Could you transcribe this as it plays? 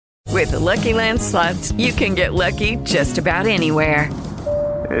With the Lucky Land Slots, you can get lucky just about anywhere.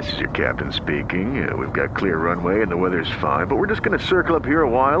 This is your captain speaking. We've got clear runway and the weather's fine, but we're just going to circle up here a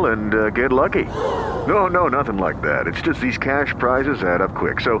while and get lucky. No, nothing like that. It's just these cash prizes add up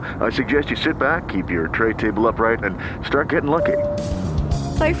quick. So I suggest you sit back, keep your tray table upright, and start getting lucky.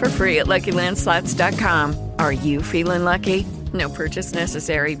 Play for free at LuckyLandSlots.com. Are you feeling lucky? No purchase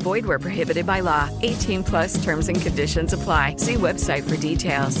necessary. Void where prohibited by law. 18 plus terms and conditions apply. See website for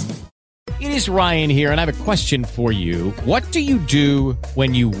details. It is Ryan here, and I have a question for you. What do you do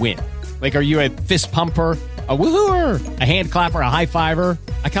when you win? Like, are you a fist pumper, a woohooer, a hand clapper, a high fiver?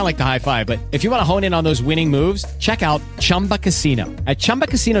 I kind of like the high five, but if you want to hone in on those winning moves, check out Chumba Casino. At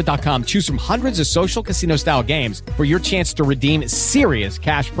ChumbaCasino.com, choose from hundreds of social casino-style games for your chance to redeem serious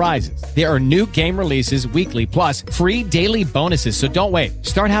cash prizes. There are new game releases weekly, plus free daily bonuses. So don't wait.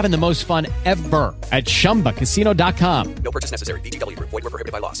 Start having the most fun ever at ChumbaCasino.com. No purchase necessary. VGW Group. Void where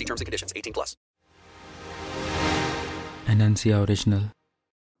prohibited by law. See terms and conditions. 18 plus. Enuncia Original.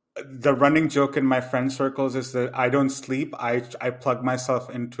 The running joke in my friend circles is that I don't sleep. I plug myself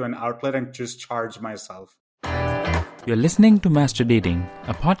into an outlet and just charge myself. You're listening to Master Dating,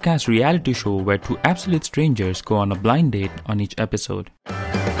 a podcast reality show where two absolute strangers go on a blind date on each episode.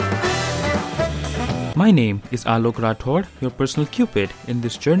 My name is Alok Rathod, your personal cupid in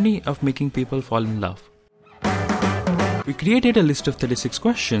this journey of making people fall in love. We created a list of 36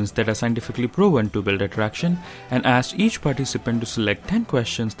 questions that are scientifically proven to build attraction and asked each participant to select 10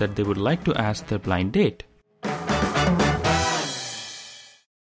 questions that they would like to ask their blind date.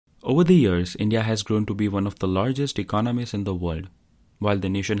 Over the years, India has grown to be one of the largest economies in the world. While the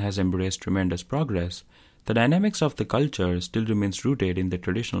nation has embraced tremendous progress, the dynamics of the culture still remains rooted in the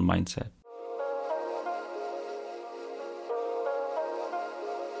traditional mindset.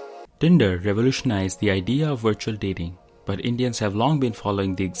 Tinder revolutionized the idea of virtual dating, but Indians have long been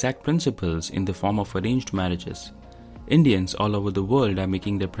following the exact principles in the form of arranged marriages. Indians all over the world are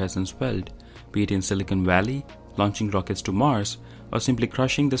making their presence felt, be it in Silicon Valley, launching rockets to Mars, or simply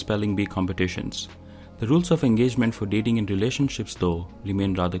crushing the spelling bee competitions. The rules of engagement for dating and relationships, though,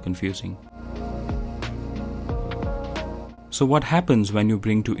 remain rather confusing. So what happens when you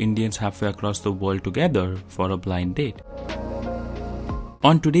bring two Indians halfway across the world together for a blind date?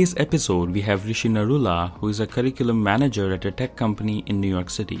 On today's episode, we have Rishi Narula, who is a curriculum manager at a tech company in New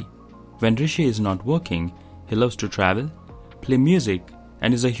York City. When Rishi is not working, he loves to travel, play music,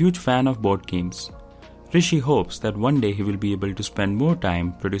 and is a huge fan of board games. Rishi hopes that one day he will be able to spend more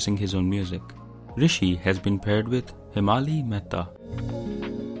time producing his own music. Rishi has been paired with Himali Mehta.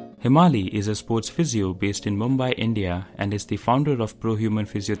 Himali is a sports physio based in Mumbai, India, and is the founder of Pro-Human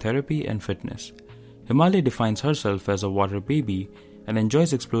Physiotherapy and Fitness. Himali defines herself as a water baby and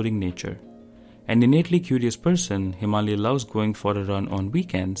enjoys exploring nature. An innately curious person, Himali loves going for a run on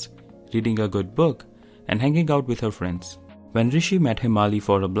weekends, reading a good book, and hanging out with her friends. When Rishi met Himali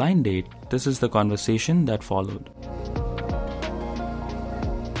for a blind date, this is the conversation that followed.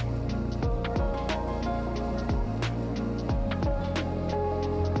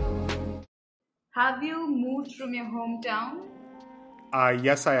 Have you moved from your hometown?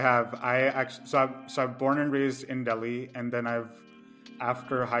 Yes, I have. I was born and raised in Delhi, and then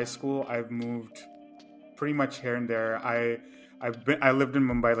after high school, I've moved pretty much here and there. I lived in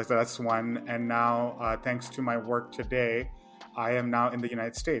Mumbai, like that's one, and now thanks to my work today, I am now in the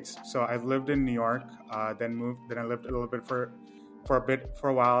United States. So I've lived in New York, then moved, then I lived a little bit for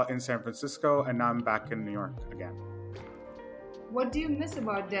a while in San Francisco, and now I'm back in New York again. What do you miss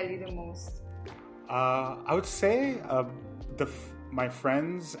about Delhi the most? I would say my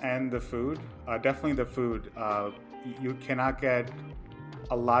friends and the food. Definitely the food. You cannot get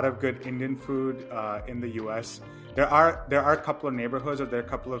a lot of good Indian food in the U.S. There are a couple of neighborhoods, or there are a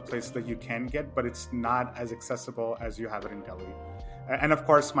couple of places that you can get, but it's not as accessible as you have it in Delhi. And of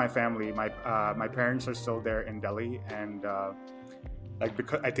course, my family, my parents are still there in Delhi, and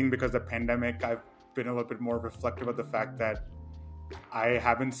because of the pandemic, I've been a little bit more reflective of the fact that I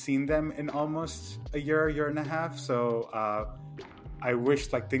haven't seen them in almost a year and a half. So I wish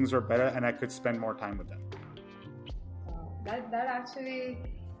things were better and I could spend more time with them. That actually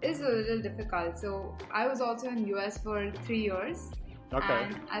is a little difficult. So I was also in US for 3 years. Okay.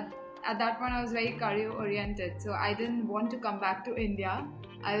 And at that point I was very career oriented. So I didn't want to come back to India.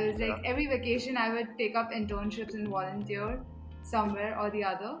 I was every vacation I would take up internships and volunteer somewhere or the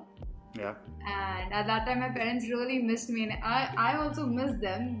other. Yeah. And at that time my parents really missed me, and I also missed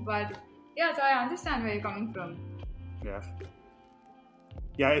them. But yeah, so I understand where you're coming from. Yeah.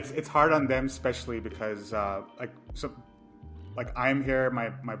 Yeah, it's hard on them, especially because I'm here,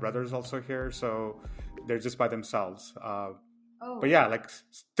 my brother's also here, so they're just by themselves. But Oh. yeah, like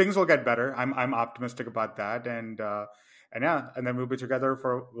things will get better. I'm optimistic about that, and yeah, and then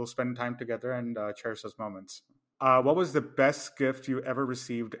we'll spend time together and cherish those moments. What was the best gift you ever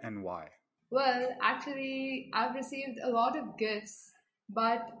received and why? Well, actually, I've received a lot of gifts,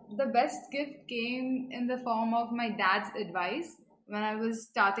 but the best gift came in the form of my dad's advice when I was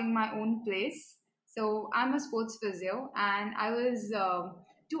starting my own place. So, I'm a sports physio, and I was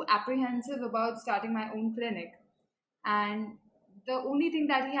too apprehensive about starting my own clinic. And the only thing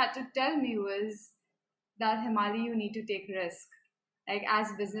that he had to tell me was that Himali, you need to take risk. Like as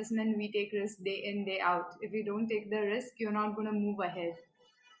businessmen, we take risk day in, day out. If you don't take the risk, you're not going to move ahead.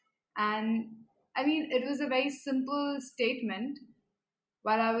 And I mean, it was a very simple statement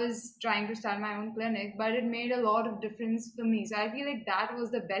while I was trying to start my own clinic, but it made a lot of difference for me. So I feel like that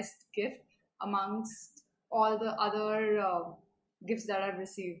was the best gift amongst all the other gifts that I've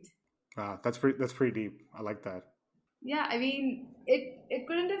received. Wow, that's pretty deep. I like that. Yeah, I mean, it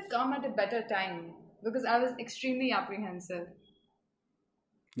couldn't have come at a better time because I was extremely apprehensive.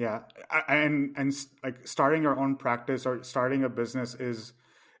 Yeah, like starting your own practice or starting a business is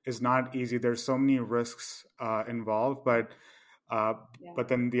not easy. There's so many risks involved, uh, Yeah. but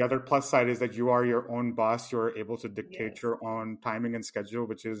then the other plus side is that you are your own boss. You're able to dictate Yes. your own timing and schedule,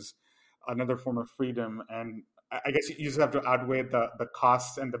 which is another form of freedom. And I guess you just have to outweigh the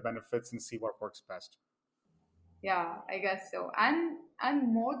costs and the benefits and see what works best. Yeah, I guess so. And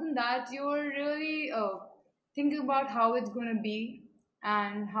more than that, you're really thinking about how it's gonna be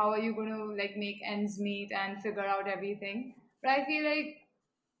and how are you gonna like make ends meet and figure out everything. But I feel like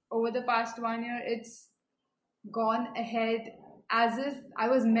over the past 1 year, it's gone ahead as if I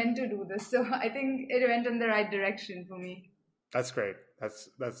was meant to do this. So I think it went in the right direction for me. That's great.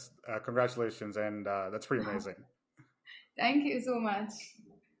 That's congratulations, and that's pretty amazing. Thank you so much.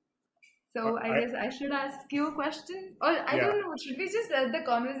 So I I, guess I should ask you a question, or I yeah. don't know. Should we just let the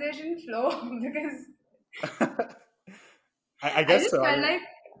conversation flow? Because I I guess just so. felt like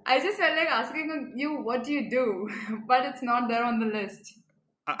I just felt like asking you what do you do, but it's not there on the list.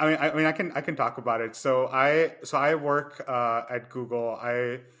 I mean, I can talk about it. So I work at Google.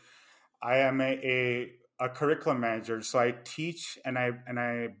 I am a curriculum manager. So I teach and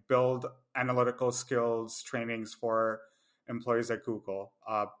I build analytical skills trainings for employees at Google.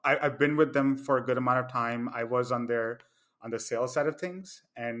 I've been with them for a good amount of time. I was on the sales side of things,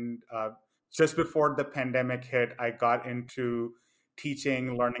 and just before the pandemic hit, I got into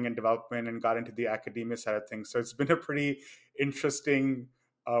teaching, learning, and development, and got into the academia side of things. So it's been a pretty interesting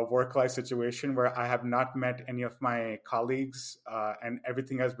work life situation where I have not met any of my colleagues, and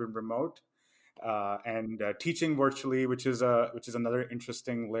everything has been remote. And teaching virtually, which is another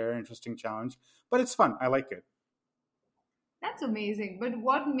interesting layer, interesting challenge, but it's fun. I like it. That's amazing. But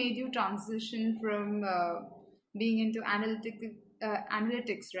what made you transition from being into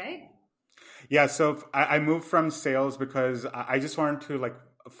analytics, right? Yeah, so I moved from sales because I just wanted to like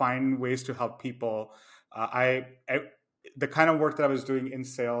find ways to help people. I the kind of work that I was doing in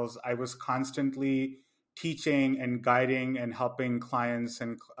sales, I was constantly teaching and guiding and helping clients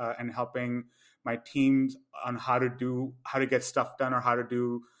and helping my teams on how to get stuff done or how to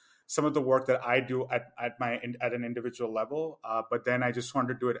do some of the work that I do at an individual level. But then I just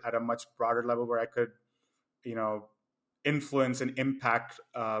wanted to do it at a much broader level where I could, you know, influence and impact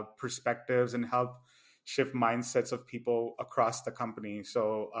perspectives and help shift mindsets of people across the company.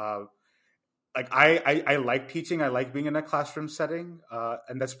 So like I like teaching. I like being in a classroom setting,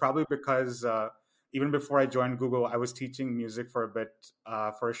 and that's probably because even before I joined Google, I was teaching music for a bit,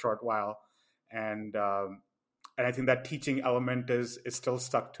 for a short while, and and I think that teaching element is still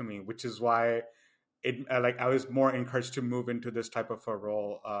stuck to me, which is why it like I was more encouraged to move into this type of a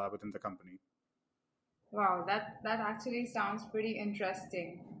role within the company. Wow, that actually sounds pretty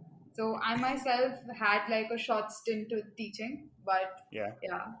interesting. So I myself had like a short stint to teaching, but Yeah.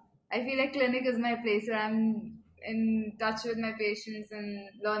 yeah, I feel like clinic is my place where I'm in touch with my patients and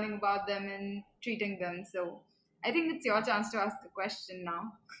learning about them and treating them. So I think it's your chance to ask a question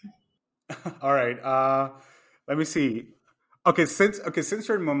now. All right. Let me see. Okay, since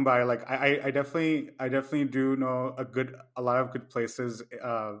you're in Mumbai, like I definitely do know a lot of good places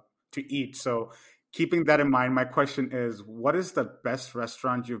to eat. So keeping that in mind, my question is, what is the best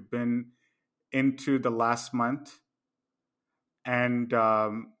restaurant you've been into the last month? And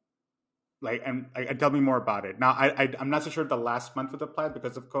and tell me more about it. Now, I'm not so sure if the last month would apply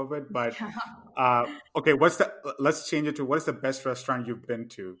because of COVID, but okay, let's change it to what is the best restaurant you've been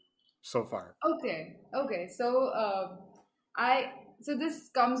to so far? Okay. So I so this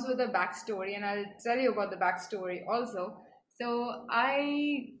comes with a backstory, and I'll tell you about the backstory also. So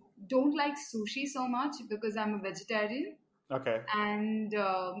I don't like sushi so much because I'm a vegetarian. Okay. And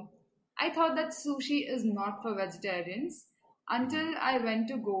I thought that sushi is not for vegetarians until I went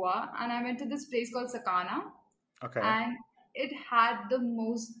to Goa and I went to this place called Sakana, Okay. and it had the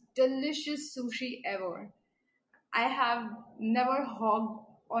most delicious sushi ever. I have never hogged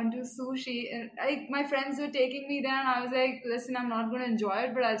onto sushi. And, like, my friends were taking me there, and I was like, "Listen, I'm not going to enjoy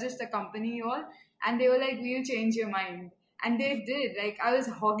it, but I'll just accompany you all." And they were like, "We'll change your mind." And they did. Like, I was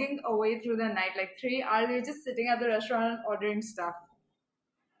hogging away through the night, like 3 hours. We were just sitting at the restaurant and ordering stuff.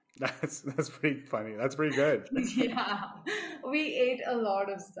 That's pretty funny. That's pretty good. Yeah, we ate a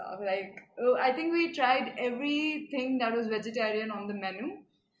lot of stuff. Like, oh, I think we tried everything that was vegetarian on the menu,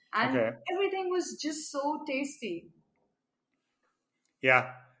 and Okay. everything was just so tasty.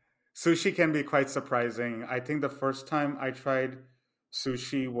 Yeah. Sushi can be quite surprising. I think the first time I tried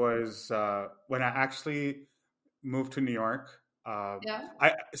sushi was when I actually moved to New York. Yeah.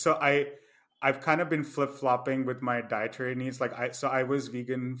 I've kind of been flip flopping with my dietary needs. I was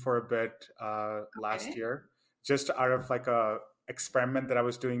vegan for a bit last Okay. year, just out of like a experiment that I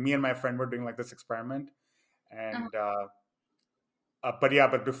was doing. Me and my friend were doing like this experiment, Uh-huh. and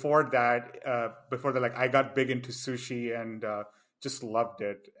but before that, like I got big into sushi and just loved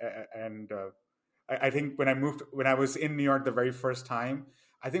it. And I think when I was in New York the very first time,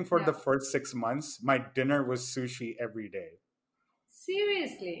 I think for Yeah. the first 6 months, my dinner was sushi every day.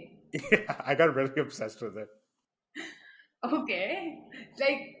 Seriously. Yeah, I got really obsessed with it. Okay.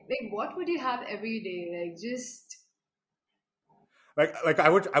 Like what would you have every day? Like just Like I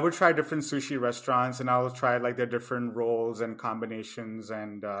would try different sushi restaurants, and I would try like their different rolls and combinations,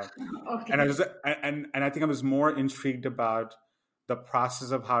 and I okay. was and I think I was more intrigued about the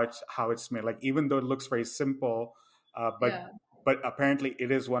process of how it's made. Like even though it looks very simple, uh, but Yeah. but apparently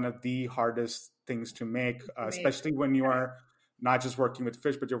it is one of the hardest things to make, To make. especially when you Correct. are not just working with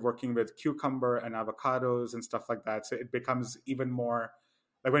fish, but you're working with cucumber and avocados and stuff like that. So it becomes even more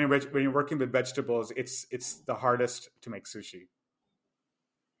like when you're working with vegetables, it's the hardest to make sushi.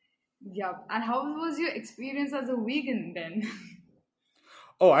 Yeah. And how was your experience as a vegan then?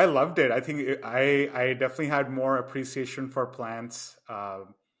 Oh, I loved it. I definitely had more appreciation for plants.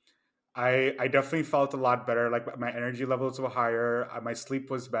 I definitely felt a lot better. Like my energy levels were higher, my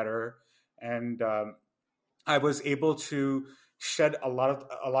sleep was better, and I was able to shed a lot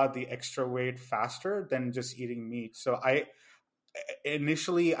of the extra weight faster than just eating meat. So I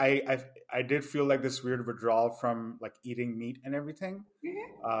initially I did feel like this weird withdrawal from like eating meat and everything,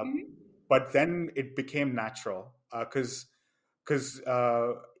 uh, Hmm. but then it became natural because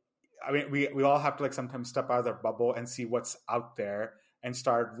I mean, we all have to like sometimes step out of their bubble and see what's out there and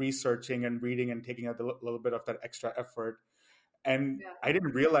start researching and reading and taking a little bit of that extra effort. And Yeah. I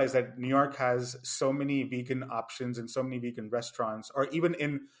didn't realize that New York has so many vegan options and so many vegan restaurants, or even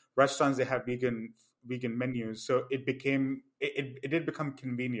in restaurants they have vegan menus. So it did become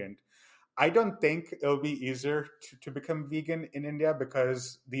convenient. I don't think it'll be easier to become vegan in India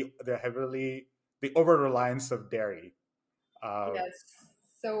because the over reliance of dairy. Uh, Yes.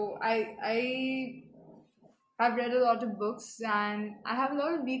 So I've read a lot of books, and I have a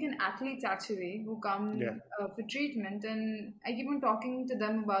lot of vegan athletes actually who yeah, come for treatment, and I keep on talking to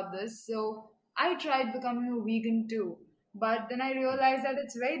them about this. So I tried becoming a vegan too, but then I realized that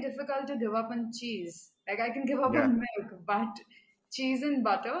it's very difficult to give up on cheese. Like I can give up yeah. on milk, but cheese and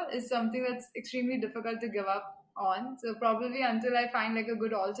butter is something that's extremely difficult to give up on. So probably until I find like a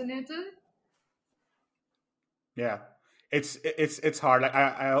good alternative. Yeah, it's hard. Like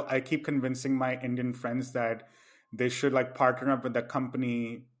I keep convincing my Indian friends that they should like partner up with a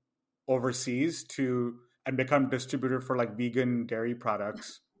company overseas to and become distributor for like vegan dairy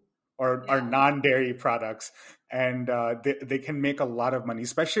products or Yeah. non-dairy products, and they can make a lot of money,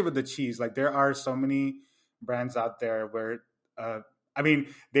 especially with the cheese. Like there are so many brands out there where uh, I mean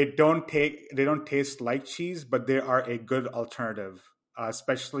they don't taste like cheese, but they are a good alternative,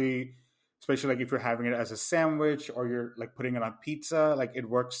 especially like if you're having it as a sandwich or you're like putting it on pizza. Like it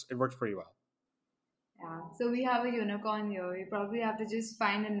works pretty well. Yeah. So we have a unicorn here. We probably have to just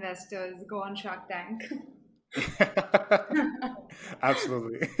find investors, go on Shark Tank.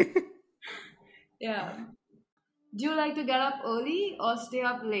 Absolutely. Yeah. Do you like to get up early or stay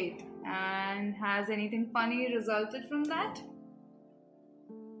up late? And has anything funny resulted from that?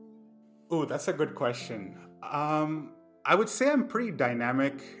 Oh, that's a good question. I would say I'm pretty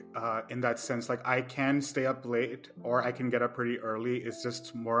dynamic in that sense. Like I can stay up late or I can get up pretty early. It's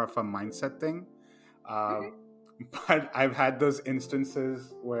just more of a mindset thing. Uh, but I've had those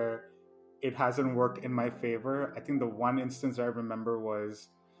instances where it hasn't worked in my favor. I think the one instance I remember was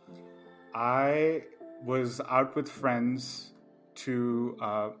I was out with friends to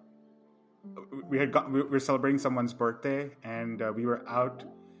we were celebrating someone's birthday, and we were out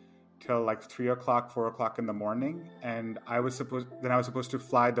till like 3 o'clock, 4 o'clock in the morning, and I was supposed to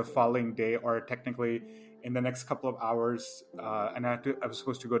fly the following day, or technically in the next couple of hours, and I was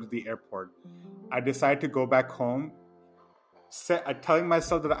supposed to go to the airport. I decided to go back home, telling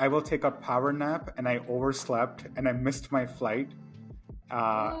myself that I will take a power nap, and I overslept and I missed my flight.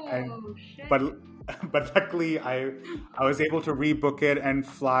 Shit. But luckily I was able to rebook it and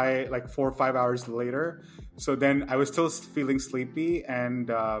fly like 4 or 5 hours later. So then I was still feeling sleepy,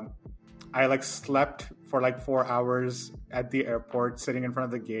 and I like slept for like 4 hours at the airport, sitting in front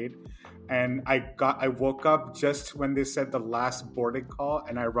of the gate, and I woke up just when they said the last boarding call,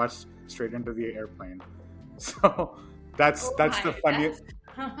 and I rushed straight into the airplane. So that's the funniest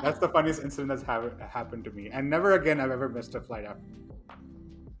that's the funniest incident that's happened to me, and never again I've ever missed a flight after.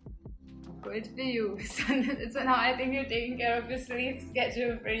 Good for you. So now I think you're taking care of your sleep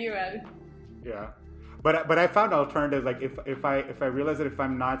schedule pretty well. Yeah, but I found alternatives. Like if I realize that if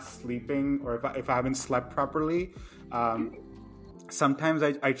I'm not sleeping, or if I haven't slept properly, sometimes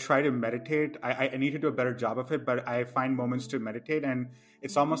I try to meditate. I need to do a better job of it, but I find moments to meditate, and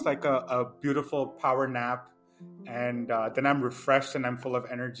it's almost like a beautiful power nap, and then I'm refreshed and I'm full of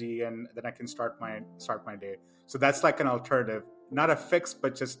energy, and then I can start my day. So that's like an alternative, not a fix,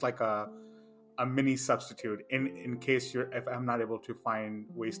 but just like a mini substitute in case if I'm not able to find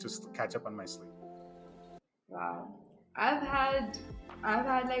ways to catch up on my sleep. Wow. I've had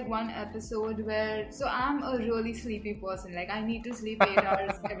like one episode where, so I'm a really sleepy person. Like I need to sleep 8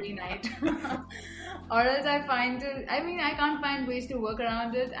 hours every night, or else I can't find ways to work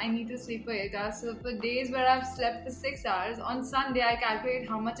around it. I need to sleep for 8 hours. So for days where I've slept for 6 hours, on Sunday I calculate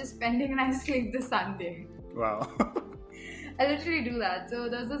how much is pending and I sleep the Sunday. Wow. I literally do that. So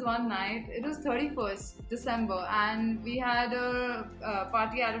there was this one night, it was 31st December, and we had a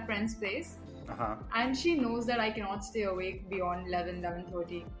party at a friend's place. And she knows that I cannot stay awake beyond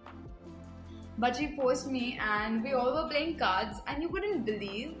 11:30. But she forced me, and we all were playing cards, and you couldn't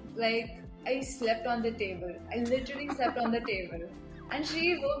believe, like, I slept on the table. I literally slept on the table. And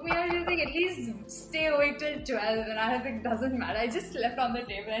she woke me up, she was like, at least stay awake till 12. And I was like, doesn't matter, I just slept on the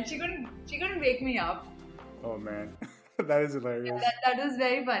table, and she couldn't wake me up. Oh man. That is hilarious. Yeah, that was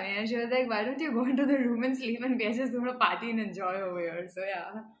very funny. And she was like, why don't you go into the room and sleep, and we're just going to party and enjoy over here. So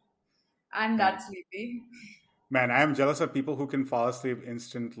yeah, I'm that sleepy. Man, I am jealous of people who can fall asleep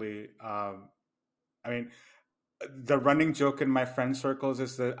instantly. I mean, the running joke in my friend circles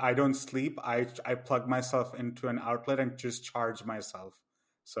is that I don't sleep. I plug myself into an outlet and just charge myself.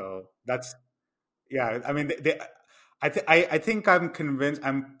 So that's, yeah. I mean, I think I'm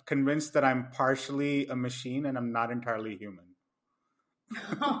convinced that I'm partially a machine and I'm not entirely human.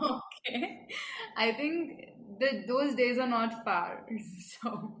 Okay. I think that those days are not far.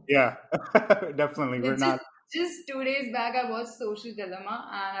 So yeah, definitely. We're not. Just 2 days back, I watched Social Dilemma,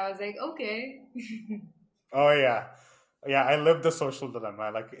 and I was like, okay. Oh yeah, yeah. I live the Social Dilemma.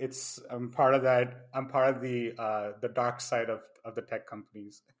 Like I'm part of that. I'm part of the dark side of the tech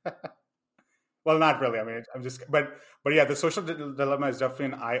companies. Well, not really. I mean, but yeah, the Social Dilemma is definitely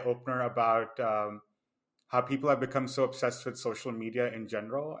an eye opener about how people have become so obsessed with social media in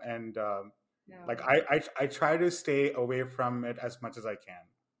general, and like I try to stay away from it as much as I can.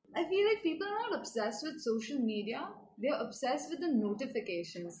 I feel like people are not obsessed with social media; they're obsessed with the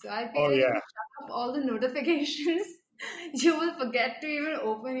notifications. So I feel if you shut off all the notifications, you will forget to even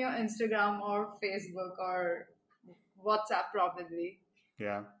open your Instagram or Facebook or WhatsApp, probably.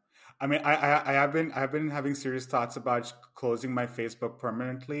 Yeah. I mean, I've been having serious thoughts about closing my Facebook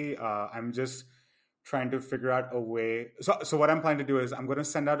permanently. I'm just trying to figure out a way. So what I'm planning to do is I'm going to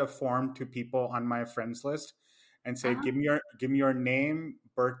send out a form to people on my friends list and say, give me your name,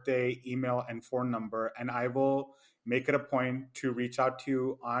 birthday, email, and phone number, and I will make it a point to reach out to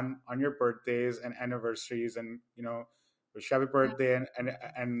you on your birthdays and anniversaries, and wish happy birthday,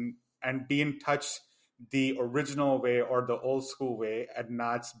 and be in touch the original way or the old school way, and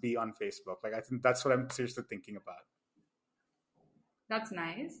not be on Facebook. Like, I think that's what I'm seriously thinking about. That's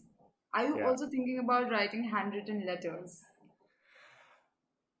nice. Are you also thinking about writing handwritten letters?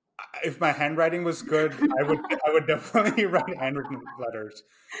 If my handwriting was good, I would definitely write handwritten letters.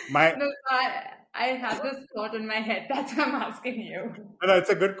 No, I have this thought in my head. That's why I'm asking you. No, it's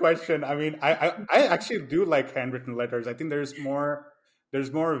a good question. I mean, I actually do like handwritten letters. I think there's more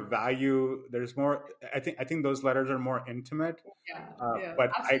value. There's more. I think those letters are more intimate.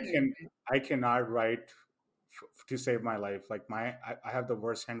 But absolutely. I cannot write to save my life. Like I have the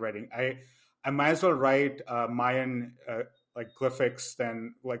worst handwriting. I might as well write Mayan like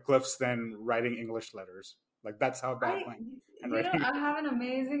glyphs than writing English letters. Like that's how bad mine. handwriting? I have an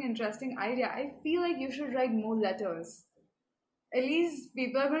amazing, interesting idea. I feel like you should write more letters. At least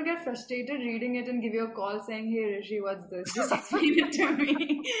people are going to get frustrated reading it and give you a call saying, "Hey, Rishi, what's this? Just explain it to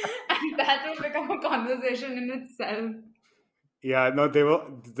me." And that will become a conversation in itself. Yeah, no, they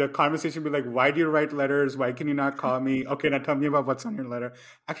will. The conversation will be like, "Why do you write letters? Why can you not call me? Okay, now tell me about what's on your letter."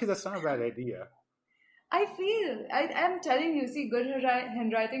 Actually, that's not a bad idea. I am telling you, see, good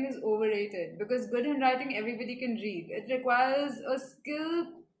handwriting is overrated because good handwriting everybody can read. It requires a skilled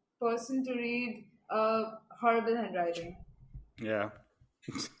person to read horrible handwriting. Yeah.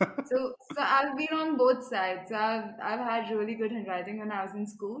 So I've been on both sides. I've had really good handwriting when I was in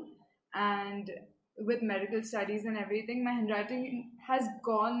school, and with medical studies and everything, my handwriting has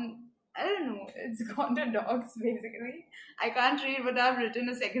gone. I don't know. It's gone to dogs basically. I can't read what I've written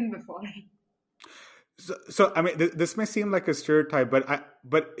a second before. So I mean, this may seem like a stereotype,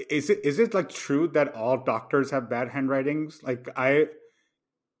 but is it like true that all doctors have bad handwritings? Like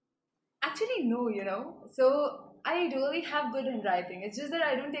Actually, no. So I really have good handwriting. It's just that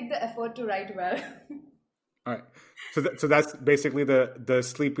I don't take the effort to write well. all right. So that's basically the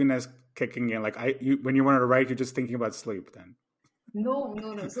sleepiness kicking in. Like when you wanted to write, you're just thinking about sleep then. No.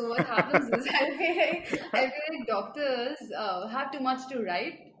 So what happens is I feel like doctors have too much to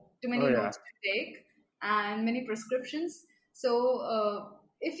write, too many Oh yeah. notes to take, and many prescriptions. So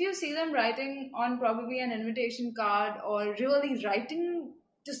if you see them writing on probably an invitation card or really writing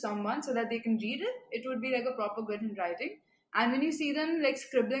to someone so that they can read it, it would be like a proper good handwriting. And when you see them like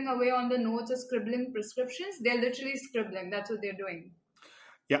scribbling away on the notes or scribbling prescriptions, they're literally scribbling. That's what they're doing.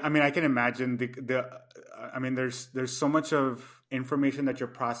 Yeah, I mean, I can imagine I mean, there's so much of information that you're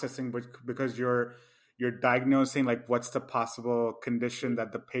processing, because you're diagnosing like what's the possible condition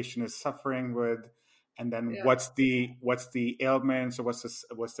that the patient is suffering with, and then Yeah. what's the ailment, so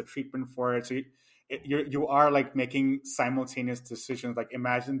what's the treatment for it. So you are like making simultaneous decisions. Like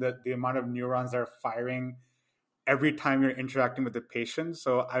imagine the amount of neurons that are firing every time you're interacting with the patient.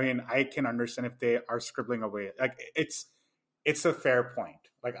 So I mean, I can understand if they are scribbling away. Like it's a fair point.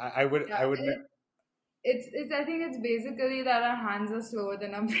 Like I would Yeah, I would. it's. I think it's basically that our hands are slower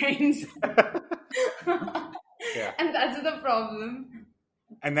than our brains, Yeah. and that's the problem.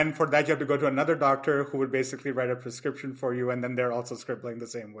 And then for that, you have to go to another doctor who would basically write a prescription for you, and then they're also scribbling the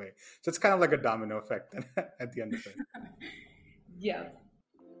same way. So it's kind of like a domino effect at the end of it. Yeah.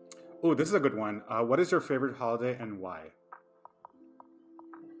 Oh, this is a good one. What is your favorite holiday and why?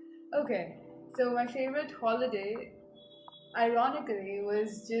 Okay. So my favorite holiday, ironically,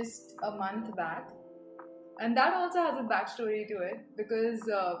 was just a month back, and that also has a backstory to it because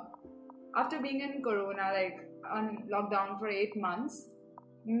after being in Corona, like on lockdown for 8 months,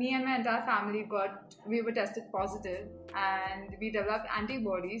 me and my entire family we were tested positive and we developed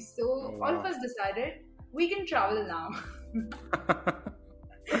antibodies. So Oh, all of wow. us decided we can travel now.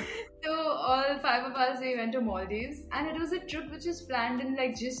 So all five of us, we went to Maldives, and it was a trip which was planned in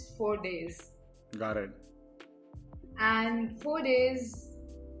like just 4 days. Got it. And 4 days,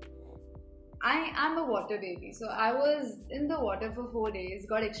 I am a water baby. So I was in the water for 4 days,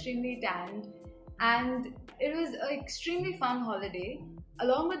 got extremely tanned, and it was an extremely fun holiday,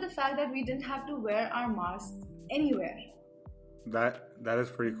 along with the fact that we didn't have to wear our masks anywhere. That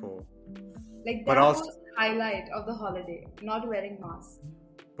is pretty cool. Like But that also, was the highlight of the holiday, not wearing masks.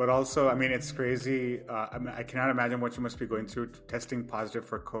 I mean, it's crazy. I mean, I cannot imagine what you must be going through testing positive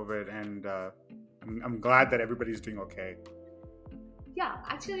for COVID, and I'm glad that everybody's doing okay. Yeah,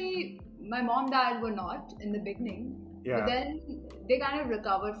 actually, my mom and dad were not in the beginning, Yeah. but then they kind of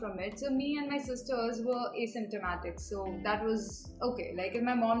recovered from it. So me and my sisters were asymptomatic, so that was okay. Like if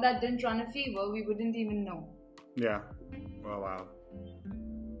my mom and dad didn't run a fever, we wouldn't even know. Yeah. Oh, wow.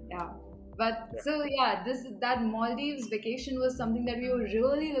 Yeah. But so yeah, that Maldives vacation was something that we were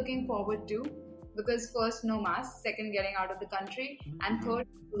really looking forward to because first, no mask, second, getting out of the country, and third,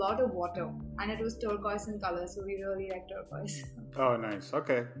 a lot of water, and it was turquoise in color, so we really like turquoise. Oh, nice.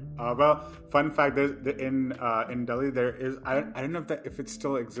 Okay. Well, fun fact: in Delhi, there is I don't know if it's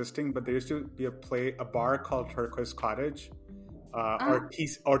still existing, but there used to be a bar called Turquoise Cottage, or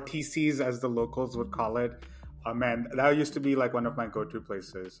TC's as the locals would call it. Man, that used to be like one of my go-to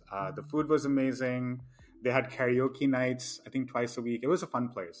places. The food was amazing. They had karaoke nights, I think twice a week. It was a fun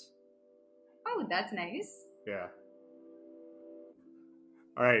place. Oh, that's nice. Yeah.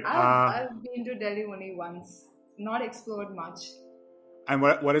 All right. I've been to Delhi only once, not explored much. And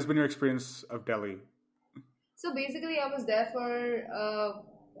what has been your experience of Delhi? So basically, I was there for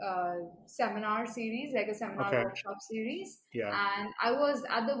a seminar series, like a seminar workshop series. Yeah. And I was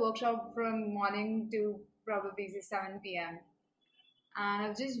at the workshop from morning to probably 7 p.m. And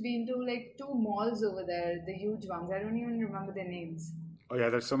I've just been to like two malls over there, the huge ones. I don't even remember their names. Oh yeah,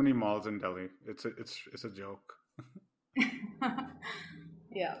 there's so many malls in Delhi. It's a joke.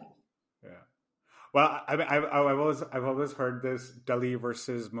 Yeah. Yeah. Well, I've always heard this Delhi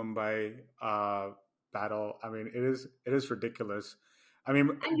versus Mumbai battle. I mean, it is ridiculous. I mean,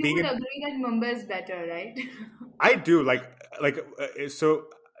 And you being would in, agree that Mumbai is better, right? I do so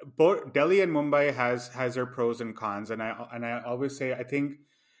both Delhi and Mumbai has their pros and cons, and I always say I think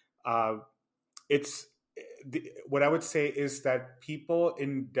uh, it's what I would say is that people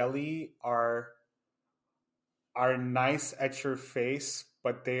in Delhi are nice at your face,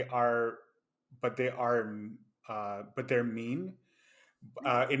 but they're mean.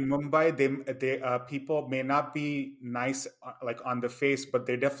 In Mumbai, they people may not be nice like on the face, but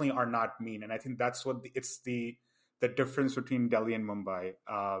they definitely are not mean, and I think that's it's the difference between Delhi and Mumbai.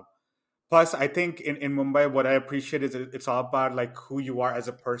 Plus, I think in Mumbai, what I appreciate is it's all about like who you are as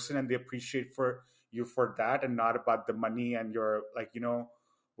a person, and they appreciate for you for that, and not about the money and your like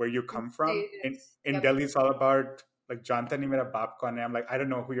where you come from. In Yep. Delhi, it's all about like Janta nahi mera baap kaun hai. I'm like, I don't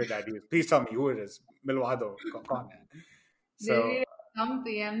know who your daddy is. Please tell me who it is. Milwa do kaun hai. They So really some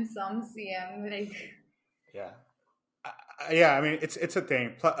PM, some CM, like yeah, yeah. I mean, it's a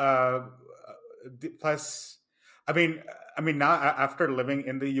thing. Plus, I mean, now after living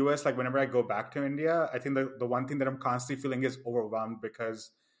in the US, like whenever I go back to India, I think the one thing that I'm constantly feeling is overwhelmed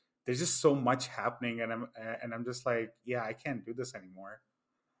because there's just so much happening, and I'm just like, yeah, I can't do this anymore.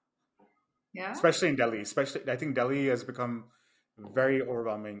 yeah. Especially in Delhi. Especially, I think Delhi has become very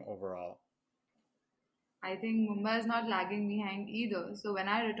overwhelming overall. I think Mumbai is not lagging behind either. So when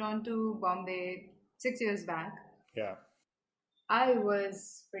I returned to Bombay 6 years back, Yeah. I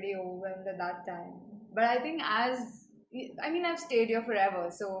was pretty overwhelmed at that time. But I think I've stayed here forever.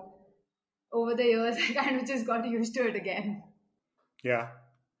 So over the years, I kind of just got used to it again. Yeah,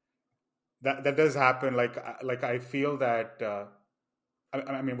 that does happen. Like I feel that.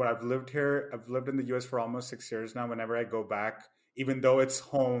 I mean, what I've lived here, I've lived in the U.S. for almost 6 years now. Whenever I go back, even though it's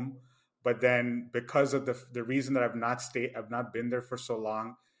home, but then because of the reason that I've not been there for so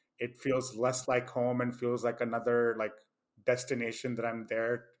long, it feels less like home and feels like another like destination that I'm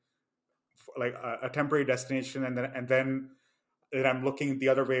there, like a temporary destination, and then I'm looking the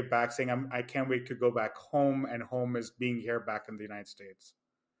other way back, saying I can't wait to go back home, and home is being here back in the United States.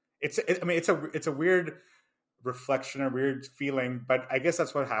 I mean, it's a weird reflection, a weird feeling, but I guess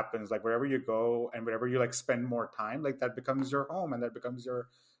that's what happens. Like wherever you go and wherever you like spend more time, like that becomes your home and that becomes your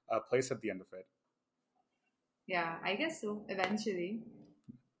place at the end of it. Yeah, I guess so, eventually.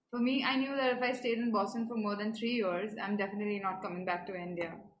 For me, I knew that if I stayed in Boston for more than 3 years, I'm definitely not coming back to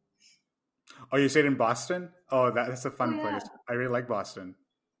India. Oh, you stayed in Boston? Oh, that's a Oh, fun yeah. place. I really like Boston.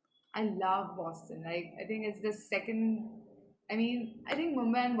 I love Boston. Like, I think it's the second. I mean, I think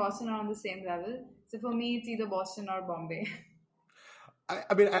Mumbai and Boston are on the same level. So for me, it's either Boston or Bombay.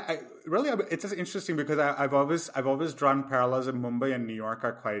 I really, it's just interesting because I've always drawn parallels in Mumbai and New York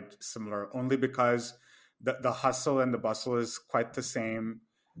are quite similar, only because the hustle and the bustle is quite the same.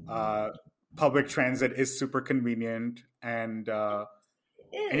 Public transit is super convenient, and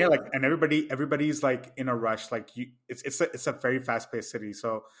yeah, like, and everybody's like in a rush. Like it's a very fast paced city.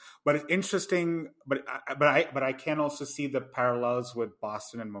 So, but it's interesting. But I can also see the parallels with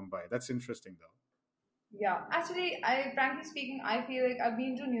Boston and Mumbai. That's interesting though. Yeah, actually, frankly speaking, I feel like I've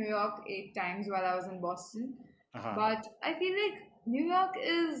been to New York 8 times while I was in Boston, Uh-huh. but I feel like New York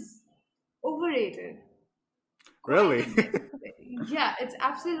is overrated. Really? Yeah, it's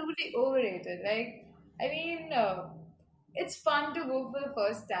absolutely overrated. Like, I mean, it's fun to go for the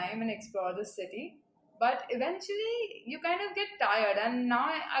first time and explore the city, but eventually you kind of get tired. And now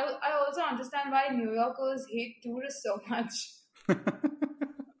I also understand why New Yorkers hate tourists so much.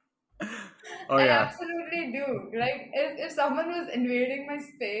 Oh I yeah. absolutely do. Like, if someone was invading my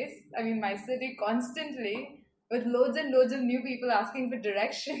space, I mean, my city constantly, with loads and loads of new people asking for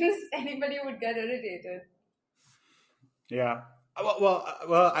directions, anybody would get irritated. Yeah. Well.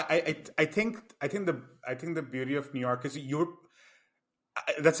 I think the beauty of New York is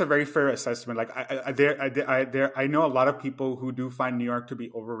that's a very fair assessment. Like I know a lot of people who do find New York to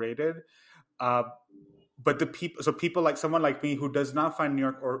be overrated. Uh, but people like someone like me who does not find New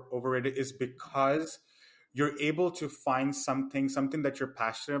York overrated is because you're able to find something that you're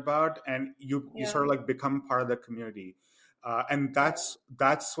passionate about, and you Yeah. sort of like become part of the community. And that's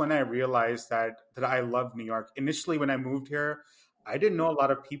when I realized that I love New York. Initially, when I moved here, I didn't know a lot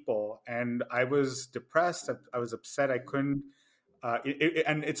of people, and I was depressed. I was upset. I couldn't.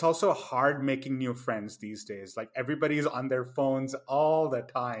 And it's also hard making new friends these days. Like everybody's on their phones all the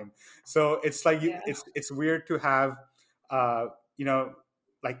time, so it's like Yeah. it's weird to have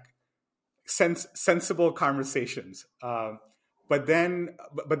like sensible conversations. But then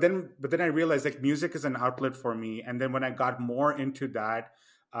I realized like music is an outlet for me. And then when I got more into that,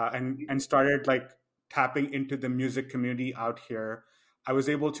 and started like tapping into the music community out here, I was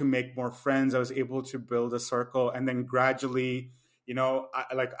able to make more friends. I was able to build a circle, and then gradually,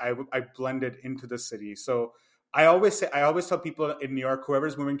 I blended into the city. So I always tell people in New York,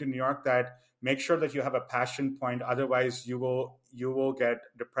 whoever's moving to New York, that make sure that you have a passion point. Otherwise, you will get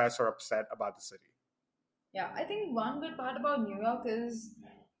depressed or upset about the city. Yeah, I think one good part about New York is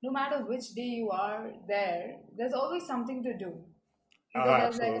no matter which day you are there, there's always something to do. Either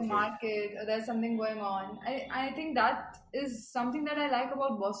there's like a Absolutely. market or there's something going on. I think that is something that I like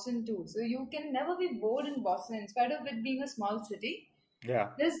about Boston too. So you can never be bored in Boston, in spite of it being a small city. Yeah.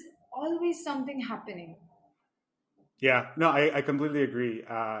 There's always something happening. Yeah, no, I completely agree.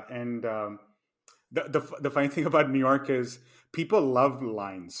 And the funny thing about New York is people love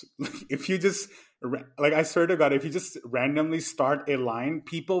lines. If you just like, I swear to God, if you just randomly start a line,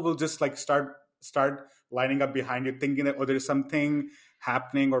 people will just like start lining up behind you, thinking that, oh, there's something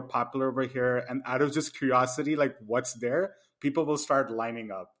happening or popular over here, and out of just curiosity, like what's there, people will start lining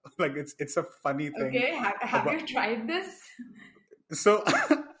up. Like it's a funny thing. Okay, have you tried this? So.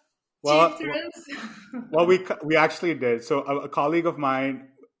 Well, Cheap thrills? well, we actually did. So a colleague of mine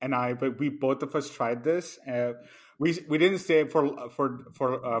and I, but we both of us tried this. We didn't stay for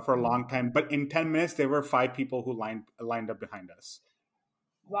a long time, but in 10 minutes there were 5 people who lined up behind us.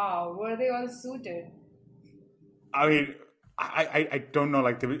 Wow, were they all suited? I mean, I don't know.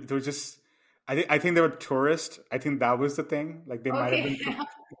 Like they were just. I think they were tourists. I think that was the thing. Like they might have Okay. been.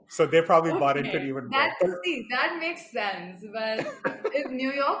 So they probably bought into it Okay, even that more. see that makes sense. But if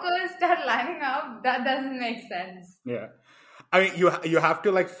New Yorkers start lining up, that doesn't make sense. Yeah, I mean, you have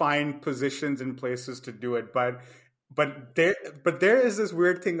to like find positions and places to do it, but there is this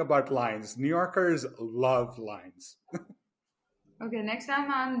weird thing about lines. New Yorkers love lines. Okay, next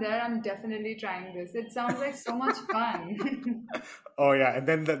time I'm there, I'm definitely trying this. It sounds like so much fun. Oh yeah, and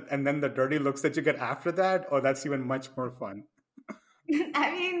then the dirty looks that you get after that. Oh, that's even much more fun.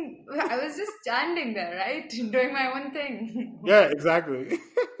 I mean, I was just standing there, right? Doing my own thing. Yeah, exactly.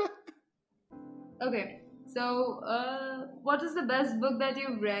 Okay, so what is the best book that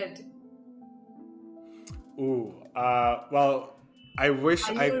you've read? Ooh, well, I wish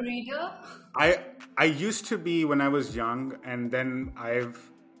Are you a reader? I used to be when I was young, and then I've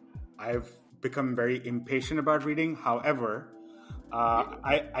become very impatient about reading. However,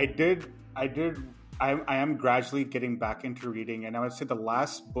 I am gradually getting back into reading, and I would say the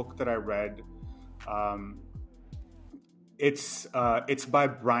last book that I read, it's by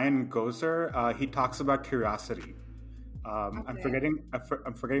Brian Gozer. He talks about curiosity. I'm Okay.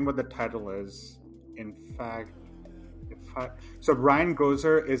 forgetting what the title is. In fact, so Brian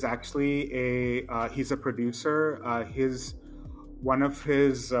Gozer is actually he's a producer. His One of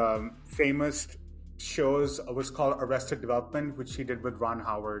his famous shows was called Arrested Development, which he did with Ron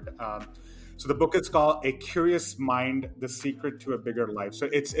Howard. So the book is called A Curious Mind: The Secret to a Bigger Life. So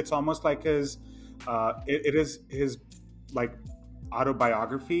it's almost like it is his like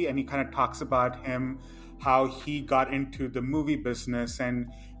autobiography, and he kind of talks about how he got into the movie business,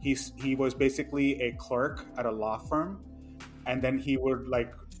 and he was basically a clerk at a law firm, and then he would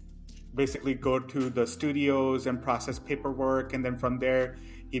like basically go to the studios and process paperwork, and then from there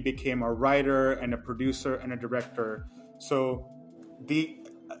he became a writer and a producer and a director. So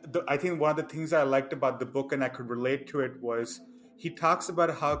I think one of the things I liked about the book, and I could relate to it, was he talks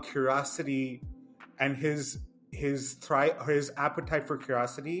about how curiosity and his appetite for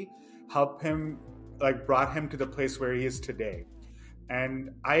curiosity helped him, like brought him to the place where he is today.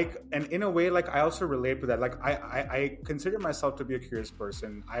 And in a way, like I also relate to that. Like I consider myself to be a curious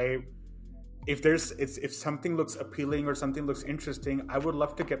person. If something looks appealing or something looks interesting, I would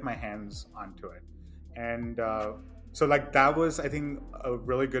love to get my hands onto it. And so like that was, I think, a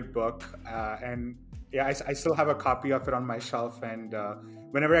really good book. And yeah, I still have a copy of it on my shelf. And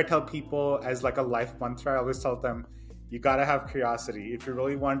whenever I tell people as like a life mantra, I always tell them, you gotta have curiosity. If you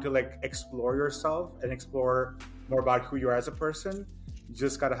really want to like explore yourself and explore more about who you are as a person, you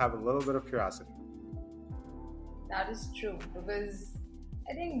just gotta have a little bit of curiosity. That is true, because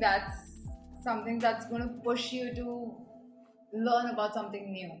I think that's something that's going to push you to learn about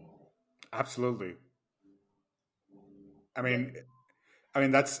something new. Absolutely. I mean,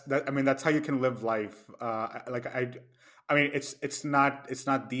 that's how you can live life. I mean, it's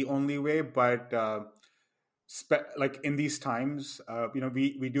not the only way, but like in these times,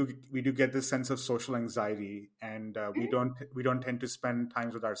 we do get this sense of social anxiety, and we don't tend to spend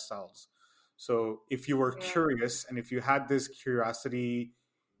times with ourselves. So if you were Yeah. curious and if you had this curiosity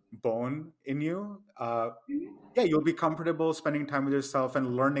bone in you, Mhm. yeah, you'll be comfortable spending time with yourself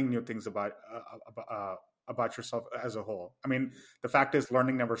and learning new things about yourself as a whole. I mean, the fact is,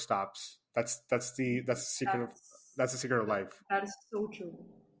 learning never stops. That's the secret of That's that's the secret of life. that is so true.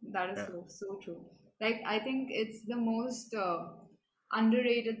 That is Yeah. so true. Like I think it's the most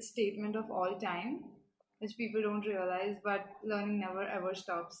underrated statement of all time, which people don't realize. But learning never ever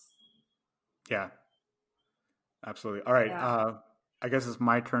stops. Yeah, absolutely. All right. Yeah, I guess it's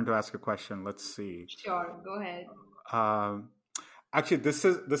my turn to ask a question. Let's see. sure. Go ahead. Um, Actually, this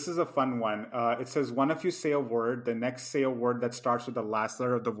is a fun one. It says one of you say a word, the next say a word that starts with the last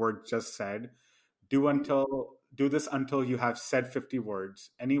letter of the word just said. Do this until you have said 50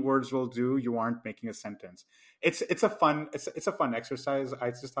 words. Any words will do. You aren't making a sentence. It's a fun exercise. I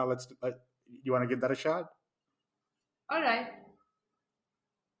just thought you want to give that a shot? All right. Okay.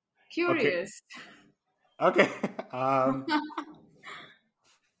 Curious. Okay.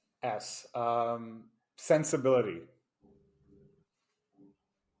 S. Sensibility.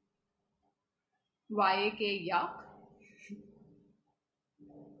 YAK yuck.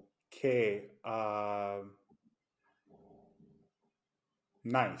 K.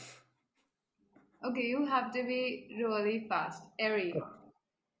 Knife. Okay, you have to be really fast. Airy.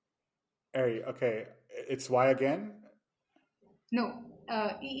 Airy. Okay. It's Y again. No.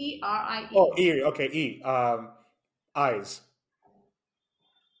 EERIE. Oh, E. Okay, E. Eyes.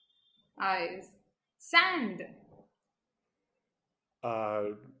 Eyes. Sand. Uh,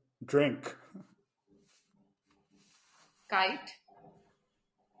 Drink. Kite.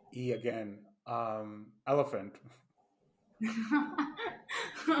 E again. Elephant.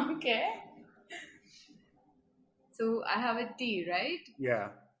 Okay. So I have a T, right? Yeah.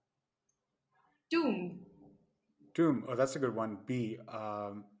 Tomb. Doom. Oh, that's a good one. B.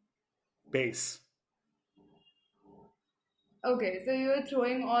 Base. Okay, so you're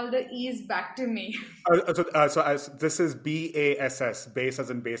throwing all the E's back to me. This is BASS. Bass as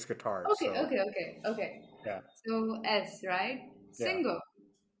in bass guitar. Okay, So okay. yeah. So S, right? Yeah. Singer.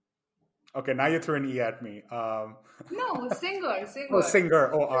 Okay, now you threw an E at me. No, singer, Oh, singer.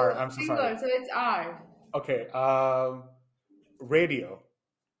 singer. Oh, R. So I'm so singer, sorry. so it's R. Okay. Radio.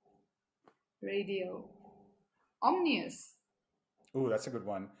 Radio. Omnious. Ooh, that's a good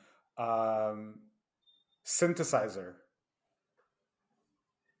one. Synthesizer.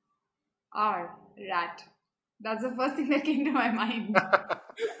 R. Rat. That's the first thing that came to my mind.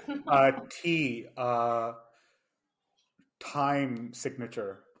 T. Time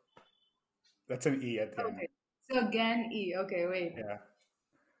signature. That's an E at the end. Okay. So again E. Okay, wait. Yeah.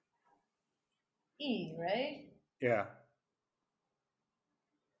 E, right? Yeah.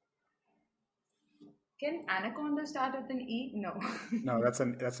 Can anaconda start with an E? No. No, that's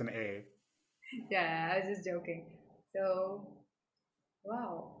an A. Yeah, I was just joking. So,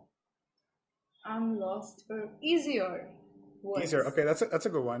 wow. I'm lost for easier words. Easier. Okay, that's a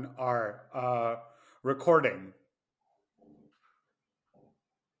good one. R. Recording.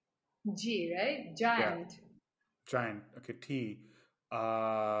 G, right? Giant. Giant. Okay. T.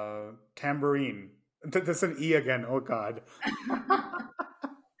 Tambourine. That's an E again. Oh God.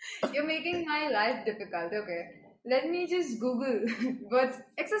 You're making my life difficult. Okay. Let me just Google what's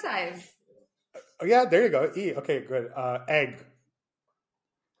exercise. Oh yeah, there you go. E. Okay, good. Egg.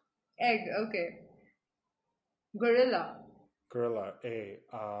 Egg. Okay. Gorilla. Gorilla. A.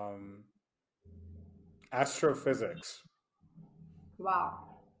 Astrophysics. Wow.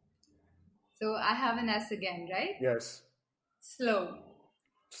 So I have an S again, right? Yes. Slow.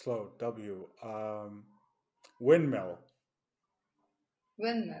 Slow. W. Windmill.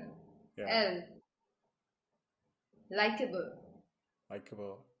 Windmill. Yeah. L. Likeable.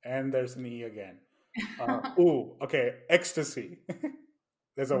 Likeable. And there's an E again. Ooh. Okay. Ecstasy.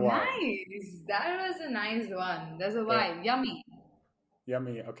 There's a Y. Nice. That was a nice one. There's a Y. Yummy.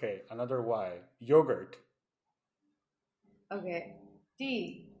 Yummy. Okay. Another Y. Yogurt. Okay.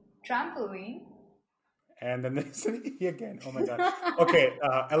 T. Trampoline. And then there's an E again. Oh my God. Okay.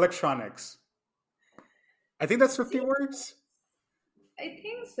 Electronics. I think that's 50 words. I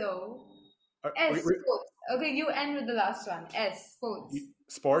think so. Uh, S. we- Sports. Okay, you end with the last one. S. Sports.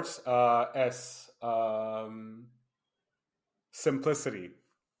 Sports. S. Simplicity.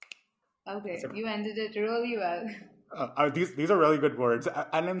 Okay, you ended it really well. These are really good words,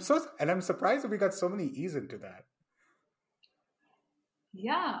 and I'm surprised that we got so many E's into that.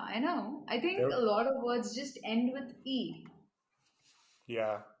 Yeah, I know. I think There- a lot of words just end with E.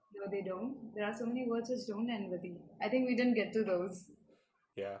 Yeah, No, they don't. There are so many words which don't end with E. I think we didn't get to those.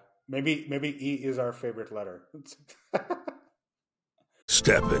 yeah. Maybe E is our favorite letter.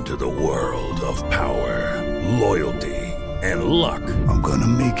 Step into the world of power, loyalty, and luck. I'm gonna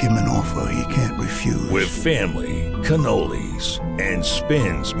make him an offer he can't refuse. With family, cannolis, and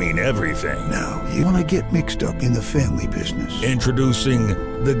spins mean everything. Now, you wanna get mixed up in the family business. Introducing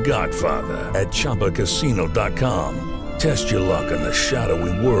The Godfather at ChumbaCasino.com. Test your luck in the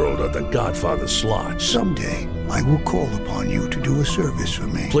shadowy world of The Godfather slot. Someday, I will call upon you to do a service for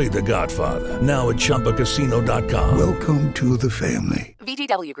me. Play The Godfather now at ChumbaCasino.com. Welcome to the family.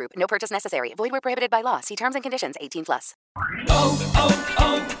 VGW Group. No purchase necessary. Void where prohibited by law. See terms and conditions. 18+.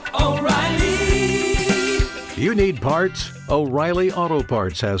 O'Reilly. You need parts? O'Reilly Auto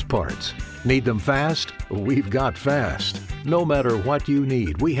Parts has parts. Need them fast? We've got fast. No matter what you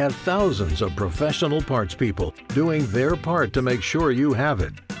need, we have thousands of professional parts people doing their part to make sure you have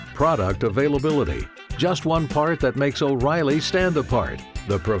it. Product availability. Just one part that makes O'Reilly stand apart.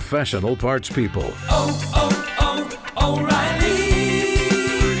 The professional parts people. O'Reilly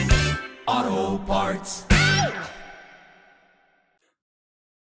Auto Parts.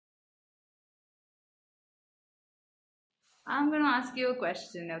 I'm going to ask you a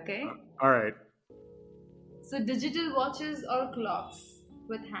question, okay? All right. So digital watches or clocks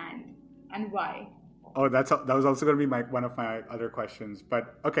with hand, and why? Oh, that was also going to be one of my other questions.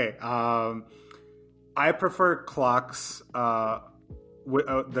 But okay, I prefer clocks, the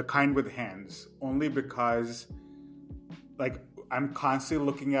kind with hands, only because, like, I'm constantly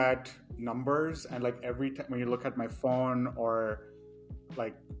looking at numbers, and like every time when you look at my phone or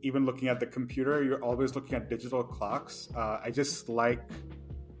like even looking at the computer, you're always looking at digital clocks. I just like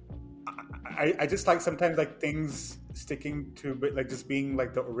sometimes like things sticking to like just being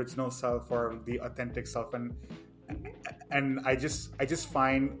like the original self or the authentic self, and I just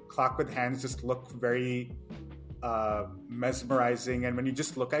find clock with hands just look very mesmerizing, and when you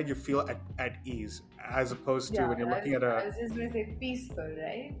just look at it, you feel at ease, as opposed to when you're looking at I was just going to say peaceful,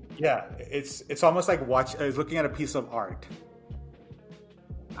 right? Yeah, it's almost like looking at a piece of art.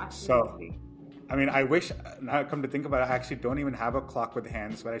 Absolutely. So, I mean, I wish, now I come to think about it, I actually don't even have a clock with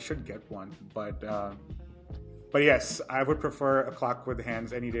hands, but I should get one. But yes, I would prefer a clock with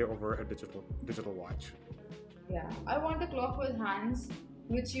hands any day over a digital watch. Yeah, I want a clock with hands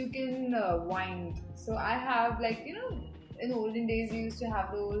which you can wind. So I have, like, you know, in olden days we used to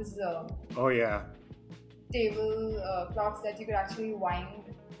have those oh yeah, table clocks that you could actually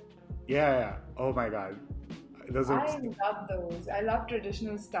wind. Yeah. Oh my god. I love those. I love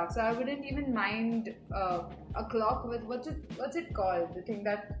traditional stuff. So I wouldn't even mind a clock with what's it called? The thing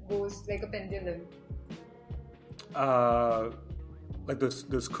that goes like a pendulum. Like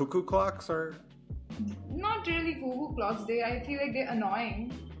those cuckoo clocks, or not really cuckoo clocks. I feel like they're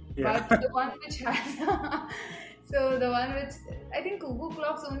annoying. Yeah. But the one which has I think cuckoo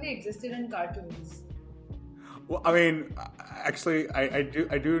clocks only existed in cartoons. Well, I mean, actually, I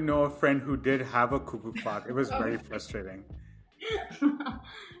do know a friend who did have a cuckoo clock. It was very frustrating.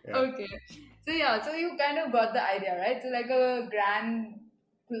 Yeah. Okay. So you kind of got the idea, right? So like a grand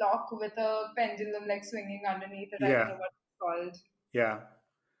clock with a pendulum like swinging underneath it. I don't know what it's called. Yeah.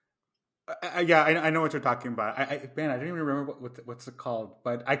 I know what you're talking about. I don't even remember what's it called,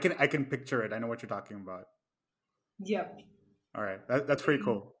 but I can picture it. I know what you're talking about. Yep. All right. That's pretty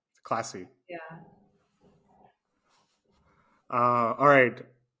cool. It's classy. Yeah. All right.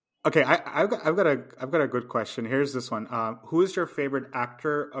 Okay, I've got a good question. Here's this one. Who is your favorite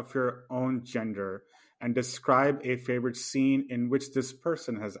actor of your own gender, and describe a favorite scene in which this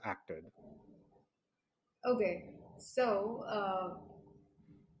person has acted? Okay, so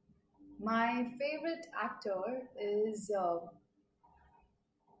my favorite actor is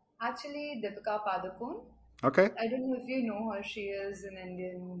actually Deepika Padukone. Okay. I don't know if you know her. She is an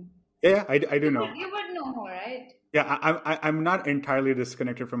Indian. Yeah, I do know. You would know her, right? Yeah, I'm not entirely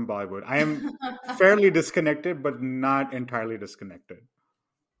disconnected from Bollywood. I am fairly disconnected, but not entirely disconnected.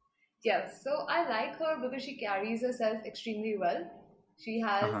 Yes, so I like her because she carries herself extremely well. She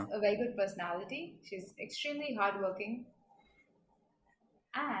has a very good personality. She's extremely hardworking.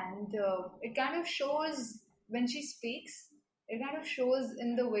 And it kind of shows when she speaks, it kind of shows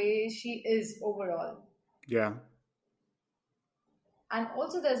in the way she is overall. Yeah. And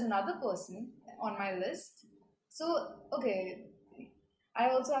also there's another person on my list. So, okay, I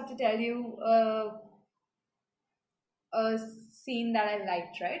also have to tell you a scene that I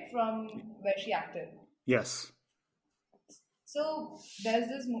liked, right, from where she acted. Yes. So, there's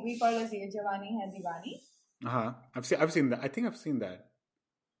this movie called as Ye Jawani Hai Diwani. I've seen that. I think I've seen that.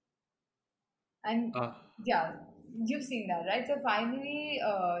 And yeah, you've seen that, right? So finally,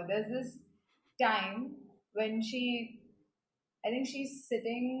 there's this time when I think she's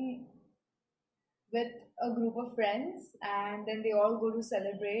sitting with a group of friends, and then they all go to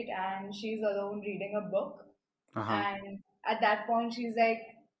celebrate, and she's alone reading a book. Uh-huh. And at that point, she's like,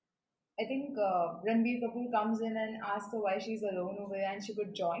 I think Ranbir Kapoor comes in and asks her why she's alone over there and she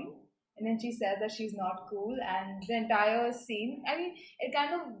could join. And then she says that she's not cool. And the entire scene, I mean, it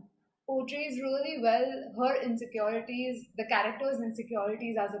kind of portrays really well her insecurities, the character's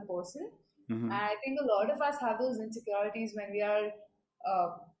insecurities as a person. Mm-hmm. And I think a lot of us have those insecurities when we are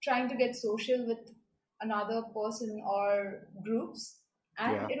trying to get social with another person or groups.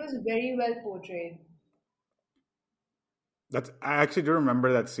 And Yeah. it was very well portrayed. I actually do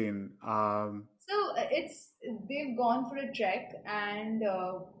remember that scene. So they've gone for a trek, and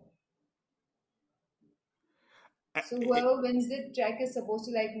so whoever wins the trek is supposed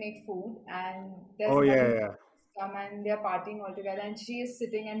to like make food, and there's Oh yeah, nothing yeah. come, and they're partying all together, and she is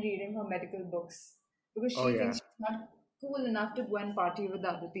sitting and reading her medical books because Oh she yeah, thinks she's not cool enough to go and party with the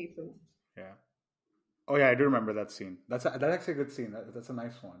other people. yeah. Oh yeah, I do remember that scene. That's actually a good scene. That's a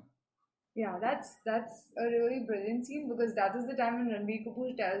nice one. Yeah, that's a really brilliant scene because that is the time when Ranbir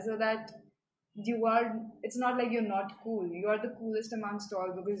Kapoor tells her that it's not like you're not cool. You are the coolest amongst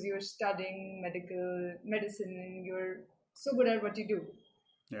all because you're studying medicine and you're so good at what you do.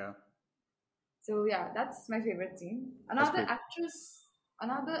 Yeah. So yeah, that's my favorite scene. That's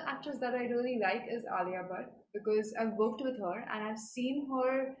Another actress that I really like is Alia Bhatt because I've worked with her and I've seen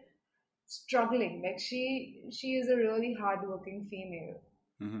her struggling. Like she is a really hardworking female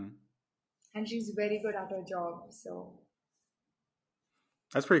Mm-hmm. and she's very good at her job. So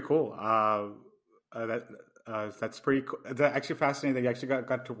That's pretty cool. That's pretty cool. That's actually fascinating that you actually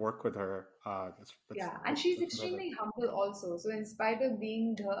got to work with her. yeah, and she's that's impressive. extremely humble also. So in spite of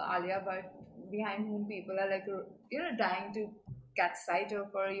being the Alia Bhatt behind whom people are like dying to catch sight of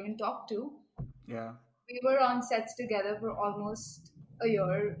or even talk to, Yeah. we were on sets together for almost a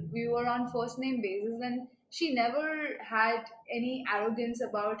year. We were on first name basis, and she never had any arrogance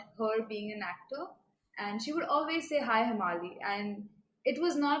about her being an actor. And she would always say hi, Himali. And it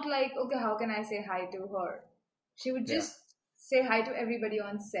was not like, okay, how can I say hi to her? She would Yeah. just say hi to everybody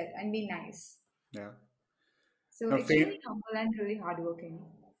on set and be nice. Yeah. So No, extremely humble and really hardworking.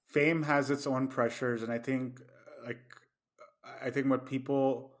 fame has its own pressures, and I think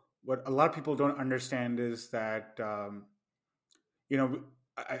what a lot of people don't understand is that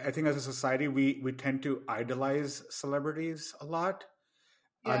I think as a society we tend to idolize celebrities a lot,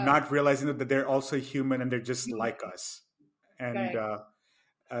 Yeah. not realizing that they're also human and they're just like us. And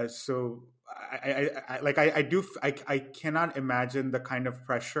Correct. so I cannot imagine the kind of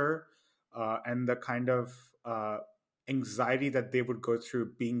pressure and the kind of anxiety that they would go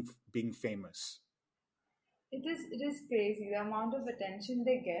through being famous. It is crazy the amount of attention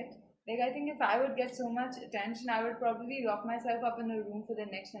they get. Like I think if I would get so much attention, I would probably lock myself up in a room for the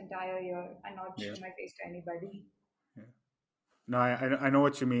next entire year and not show my face to anybody. No, I know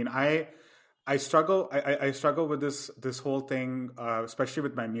what you mean. I struggle I struggle with this whole thing, especially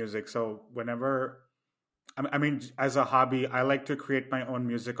with my music. So whenever I mean, as a hobby, I like to create my own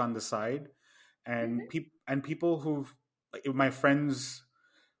music on the side, and people who've like, my friends,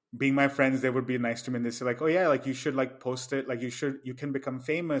 being my friends, they would be nice to me and they say like, oh yeah, like you should like post it, like you can become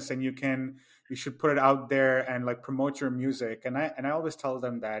famous and you should put it out there and like promote your music. And I always tell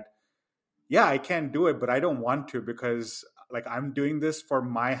them that yeah, I can do it, but I don't want to because like I'm doing this for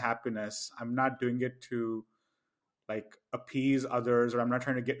my happiness. I'm not doing it to like appease others, or I'm not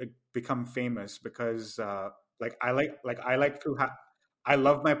trying to become famous because I like to have. I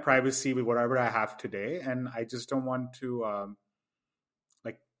love my privacy with whatever I have today, and I just don't want to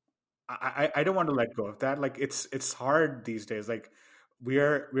like I don't want to let go of that. Like it's hard these days. Like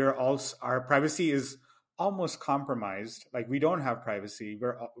we're all our privacy is almost compromised. Like we don't have privacy.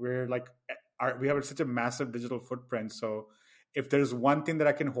 We're like we have such a massive digital footprint. So if there's one thing that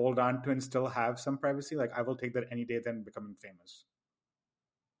I can hold on to and still have some privacy, like I will take that any day than becoming famous.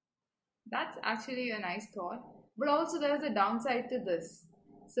 That's actually a nice thought. But also there's a downside to this.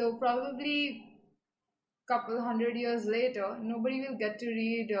 So probably couple hundred years later, nobody will get to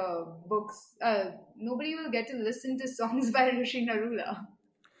read books. Nobody will get to listen to songs by Rishi Narula.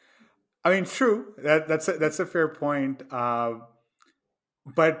 I mean, true. That's a fair point.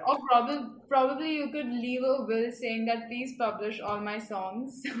 But or probably you could leave a will saying that please publish all my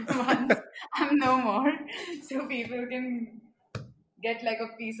songs once I'm no more, so people can get like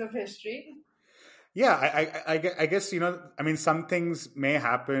a piece of history. Yeah, I guess I mean, some things may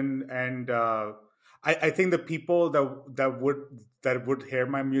happen, and I think the people that would hear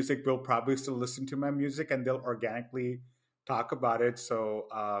my music will probably still listen to my music, and they'll organically talk about it. So,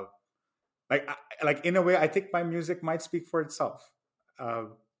 like in a way, I think my music might speak for itself.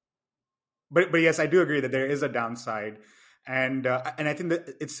 but yes, I do agree that there is a downside, and I think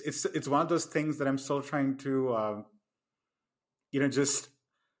that it's one of those things that I'm still trying to just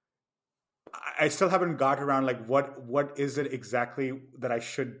I still haven't got around like what is it exactly that I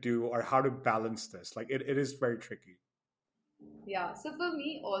should do or how to balance this. Like it is very tricky. Yeah. So for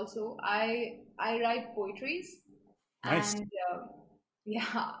me also, I write poetries, Nice. and yeah,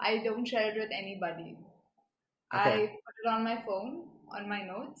 I don't share it with anybody. I Okay. put it on my phone, on my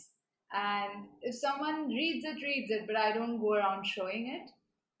notes, and if someone reads it, but I don't go around showing it,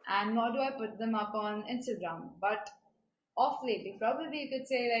 and nor do I put them up on Instagram. But off lately, probably you could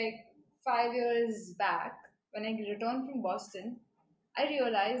say like 5 years back, when I returned from Boston, I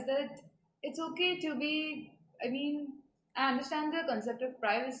realized that it's okay to be, I mean, I understand the concept of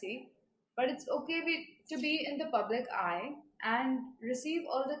privacy, but it's okay to be in the public eye and receive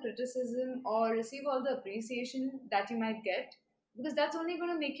all the criticism or receive all the appreciation that you might get, because that's only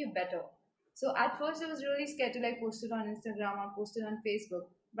going to make you better. So at first I was really scared to like post it on Instagram or post it on Facebook.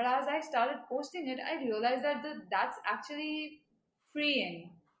 But as I started posting it, I realized that that's actually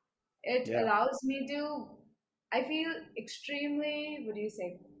freeing. It Yeah. allows me to, I feel extremely, what do you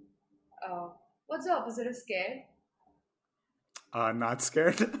say? Uh, what's the opposite of scared? Not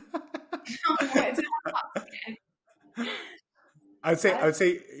scared. No, it's not scared. I would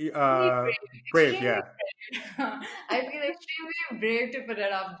say Extremely brave, brave. Yeah. extremely brave. I feel extremely brave to put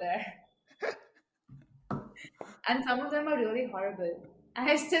it up there. And some of them are really horrible. And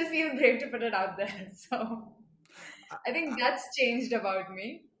I still feel brave to put it out there. So I think that's changed about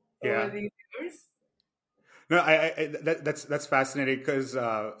me Yeah. over these years. No, that's fascinating because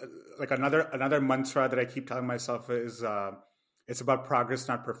like another mantra that I keep telling myself is it's about progress,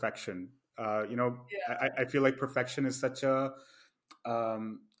 not perfection. Yeah. I feel like perfection is such a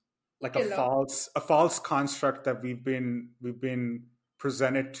like Killer. a false construct that we've been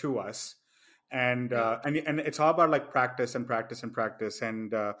presented to us, and it's all about like practice and practice and practice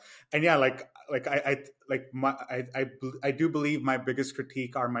and yeah, I do believe my biggest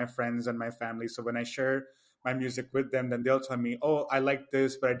critique are my friends and my family. So when I share my music with them, then they'll tell me, oh, I like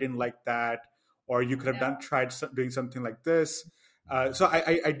this but I didn't like that, or you could have tried doing something like this. So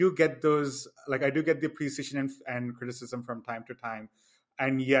I do get those, like I do get the appreciation and criticism from time to time,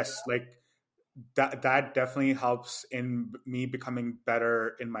 and yes, like that definitely helps in me becoming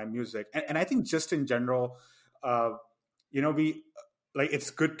better in my music. And I think just in general, we like it's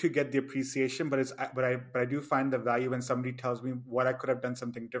good to get the appreciation, but I do find the value when somebody tells me what I could have done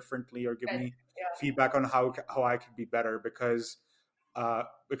something differently or give me feedback on how I could be better, because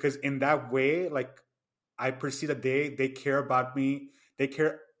in that way, like I perceive that they care about me, they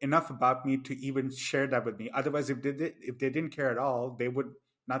care enough about me to even share that with me. Otherwise, if they didn't care at all, they would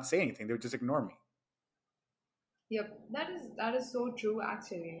not say anything. They would just ignore me. Yep, that is so true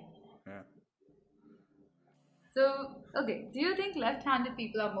actually. Yeah. So, okay, do you think left-handed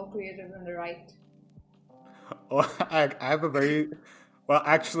people are more creative than the right? Oh, I have a very well,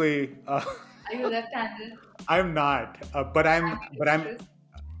 actually. Are you left-handed? I'm not, but I'm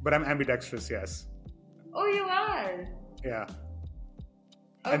ambidextrous. Yes. Oh, you are. Yeah.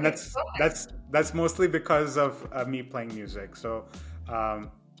 Okay, And that's mostly because of me playing music. So,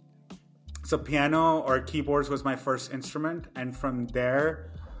 so piano or keyboards was my first instrument, and from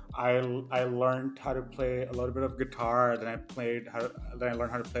there, I learned how to play a little bit of guitar. Then I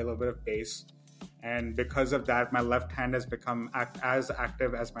learned how to play a little bit of bass, and because of that, my left hand has become as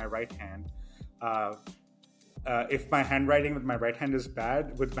active as my right hand. If my handwriting with my right hand is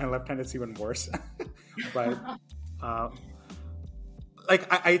bad, with my left hand it's even worse. But like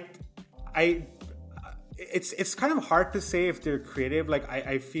it's kind of hard to say if they're creative. Like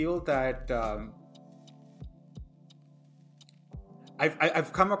I feel that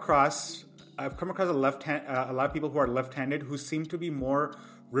I've come across a a lot of people who are left-handed who seem to be more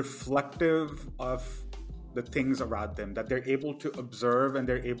reflective of the things around them, that they're able to observe and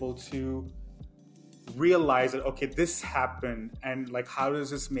they're able to realize that, okay, this happened, and like, how does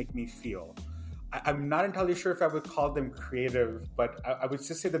this make me feel? I'm not entirely sure if I would call them creative, but I would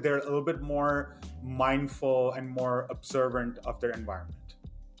just say that they're a little bit more mindful and more observant of their environment.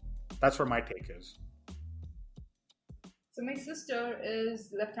 That's where my take is. So my sister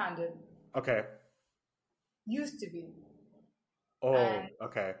is left-handed. Okay. Used to be. Oh, And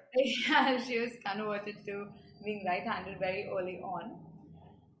okay. yeah, she was converted to being right-handed very early on.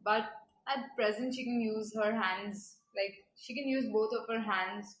 But at present, she can use her hands, like she can use both of her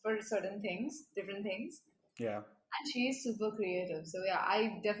hands for certain things, different things. Yeah. And she is super creative. So yeah,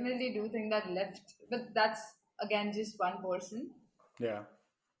 I definitely do think that left, but that's again just one person. Yeah.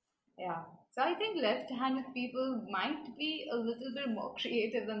 Yeah. So I think left-handed people might be a little bit more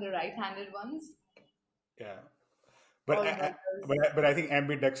creative than the right-handed ones. Yeah. But All but I think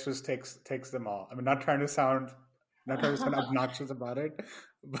ambidextrous takes them all. I mean, not trying to sound obnoxious about it,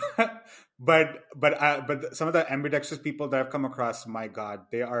 but some of the ambidextrous people that I've come across, my God,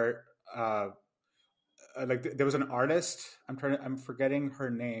 they are like there was an artist. I'm forgetting her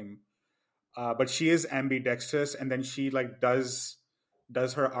name, but she is ambidextrous, and then she like does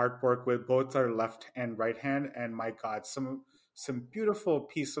her artwork with both her left and right hand, and my God, some beautiful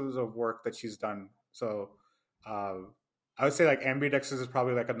pieces of work that she's done. So I would say like ambidextrous is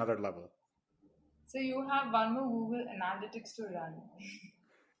probably like another level. So you have one more Google Analytics to run.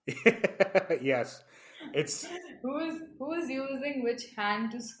 Yes, it's who's using which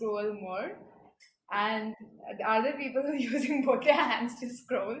hand to scroll more, and are there people who are using both their hands to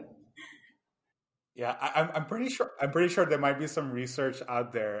scroll? Yeah, I'm pretty sure. I'm pretty sure there might be some research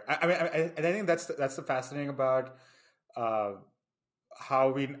out there. And I think that's the fascinating about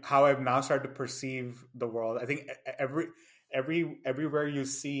how I've now started to perceive the world. I think everywhere you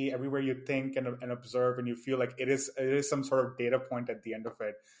see, everywhere you think and observe, and you feel like it is some sort of data point at the end of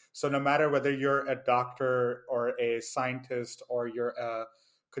it. So no matter whether you're a doctor or a scientist or you're a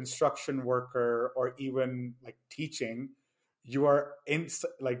construction worker or even like teaching, you are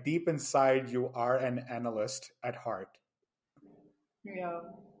like deep inside, you are an analyst at heart. Yeah,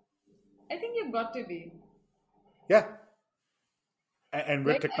 I think you've got to be. Yeah, and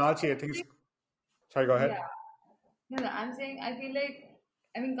with technology, I think. Sorry, go ahead. Yeah. No, I'm saying I feel like,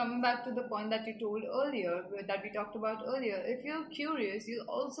 I mean, coming back to the point that you told earlier, that we talked about earlier, if you're curious, you'll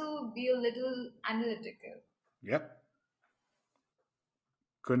also be a little analytical. Yep.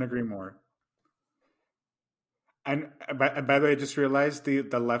 Couldn't agree more. And by the way, I just realized the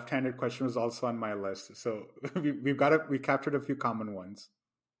left-handed question was also on my list. So we captured a few common ones.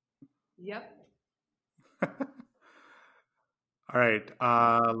 Yep. All right.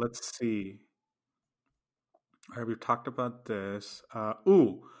 Let's see. All right, we've talked about this.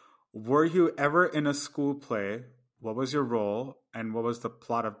 Were you ever in a school play? What was your role, and what was the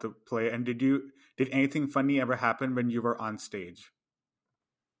plot of the play? And did anything funny ever happen when you were on stage?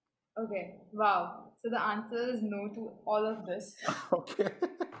 Okay. Wow. So the answer is no to all of this. Okay.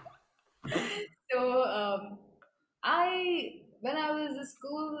 So when I was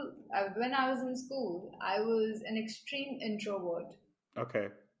in school, I was an extreme introvert. Okay.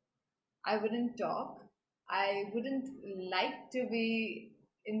 I wouldn't talk. I wouldn't like to be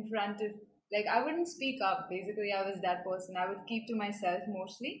in front of, like, I wouldn't speak up. Basically, I was that person. I would keep to myself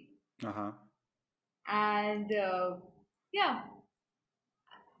mostly. Uh-huh. And yeah,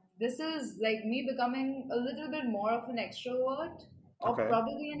 this is like me becoming a little bit more of an extrovert or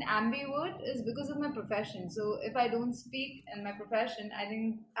probably an ambivert is because of my profession. So if I don't speak in my profession, I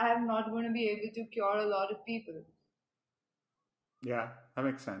think I'm not going to be able to cure a lot of people. Yeah, that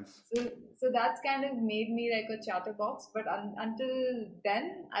makes sense. So that's kind of made me like a chatterbox. But until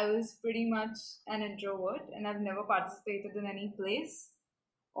then, I was pretty much an introvert, and I've never participated in any plays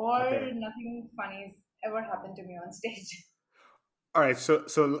or nothing funny's ever happened to me on stage. All right, so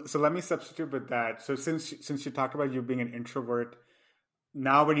let me substitute with that. So since you talked about you being an introvert,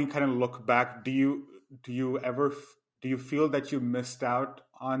 now when you kind of look back, do you feel that you missed out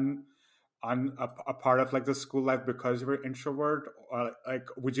on a part of like the school life because you were introvert, or like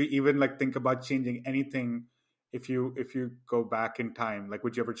would you even like think about changing anything if you go back in time? Like,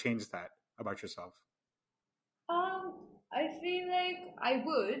 would you ever change that about yourself? I feel like I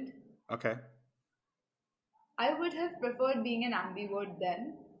would. Okay. I would have preferred being an ambivert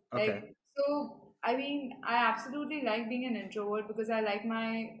then. Okay. I mean, I absolutely like being an introvert because I like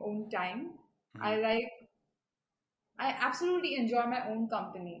my own time. Mm-hmm. I absolutely enjoy my own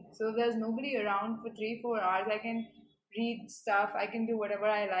company. So if there's nobody around for 3-4 hours, I can read stuff, I can do whatever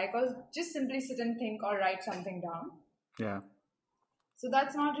I like, or just simply sit and think or write something down. Yeah. So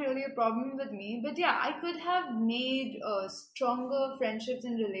that's not really a problem with me. But yeah, I could have made stronger friendships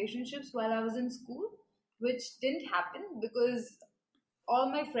and relationships while I was in school, which didn't happen because all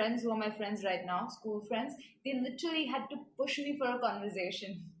my friends who are my friends right now, school friends, they literally had to push me for a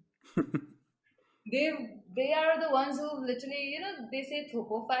conversation. They are the ones who literally, they say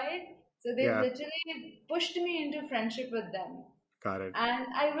thupofied. So they literally pushed me into friendship with them. Got it. And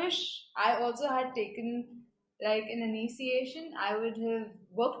I wish I also had taken like an initiation. I would have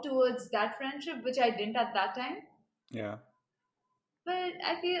worked towards that friendship, which I didn't at that time. Yeah. But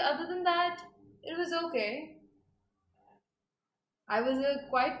I feel other than that, it was okay. I was a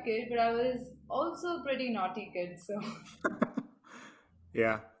quiet kid, but I was also a pretty naughty kid, so...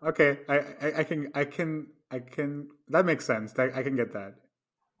 Yeah. Okay. I can. That makes sense. I can get that.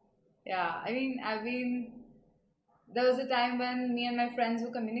 Yeah, there was a time when me and my friends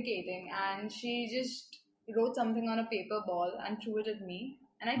were communicating, and she just wrote something on a paper ball and threw it at me,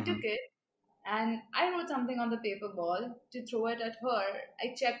 and I took it, and I wrote something on the paper ball to throw it at her.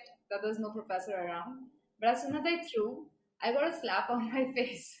 I checked that there's no professor around, but as soon as I threw, I got a slap on my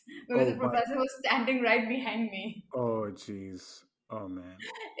face because the professor was standing right behind me. Oh, jeez. Oh, man.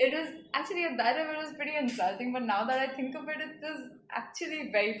 It was actually at that time it was pretty insulting, but now that I think of it, it was actually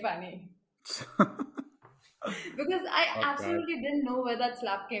very funny. Because I absolutely didn't know where that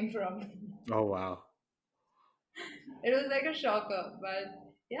slap came from. Oh, wow. It was like a shocker, but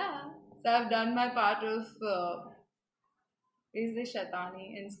yeah. So I've done my part of is the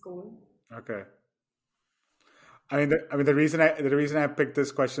Shaitani in school. Okay. The reason I picked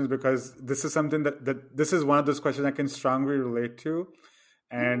this question is because this is something that this is one of those questions I can strongly relate to,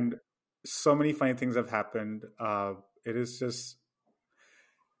 and so many funny things have happened. It is just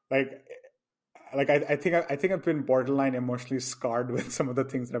like I think I've been borderline emotionally scarred with some of the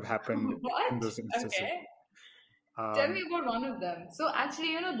things that have happened in those instances. Okay. Tell me about one of them. So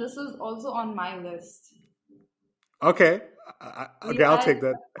actually, this is also on my list. Okay. Okay, I'll take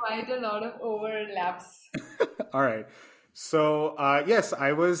that. Quite a lot of overlaps. All right. So yes,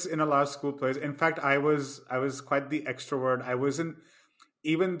 I was in a lot of school plays. In fact, I was quite the extrovert. I wasn't,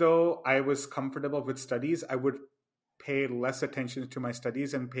 even though I was comfortable with studies, I would pay less attention to my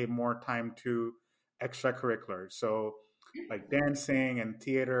studies and pay more time to extracurriculars. So like dancing and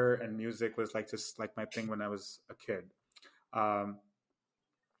theater and music was just like my thing when I was a kid.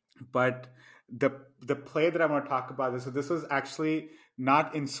 But the play that I want to talk about this was actually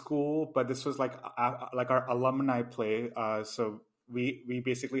not in school, but this was like our alumni play. So we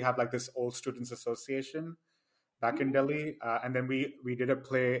basically have like this old students association back in Delhi, and then we did a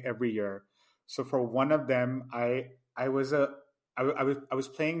play every year. So for one of them, I was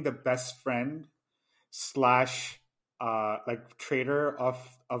playing the best friend / like traitor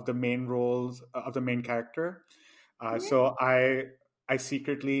of the main roles of the main character. So I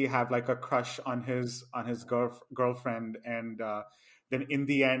secretly have like a crush on his girlfriend, and then in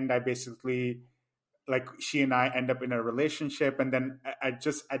the end I basically, like, she and I end up in a relationship, and then at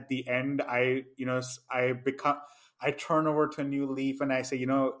the end I turn over to a new leaf and I say,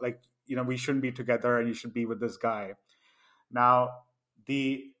 we shouldn't be together and you should be with this guy. Now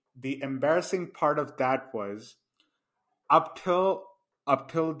the embarrassing part of that was up till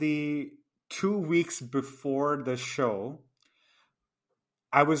the 2 weeks before the show,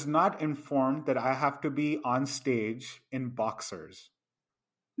 I was not informed that I have to be on stage in boxers.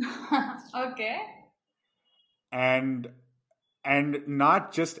 Okay. And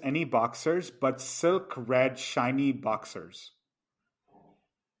not just any boxers, but silk red shiny boxers.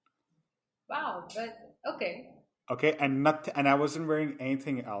 Wow, but okay. Okay, and I wasn't wearing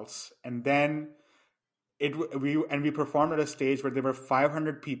anything else. And then we performed at a stage where there were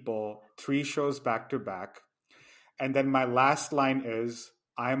 500 people, 3 shows back to back. And then my last line is,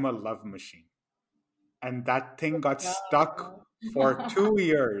 I'm a love machine. And that thing got stuck for 2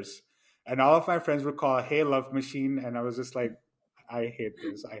 years. And all of my friends would call, hey, love machine. And I was just like, I hate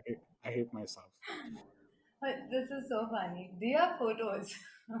this. I hate myself. But this is so funny. Do you have photos?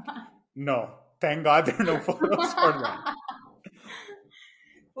 No. Thank God there are no photos for that.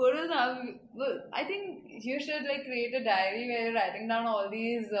 Photos have... I think you should create a diary where you're writing down all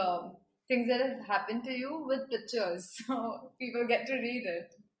these... things that have happened to you with pictures, so people get to read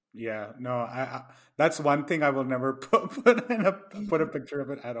it. Yeah, no, I that's one thing I will never put a picture of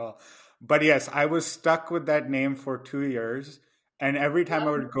it at all. But yes, I was stuck with that name for 2 years, and every time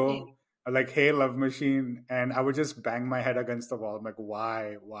I would go like, "Hey, love machine," and I would just bang my head against the wall. I'm like,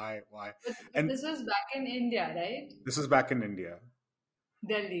 why? And this was back in India, right? This was back in India,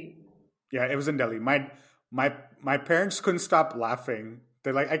 Delhi. Yeah, it was in Delhi. My parents couldn't stop laughing.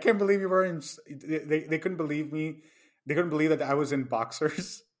 They're like, I can't believe you were in... They couldn't believe me. They couldn't believe that I was in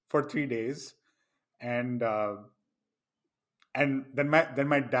boxers for 3 days. And then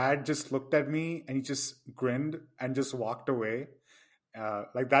my dad just looked at me and he just grinned and just walked away.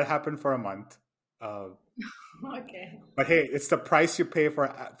 Like that happened for a month. Okay. But hey, it's the price you pay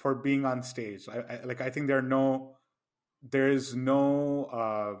for being on stage. I think there is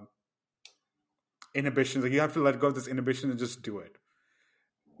no inhibitions. Like, you have to let go of this inhibition and just do it.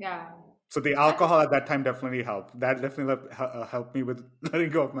 Yeah. So the alcohol at that time definitely helped. That definitely helped me with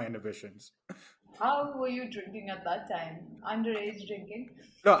letting go of my inhibitions. How were you drinking at that time? Underage drinking?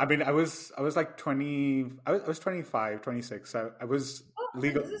 No, I mean, I was like 20. I was 25, 26. I was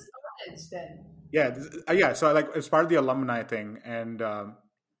legal. This is college then. Yeah, yeah. So it's part of the alumni thing, and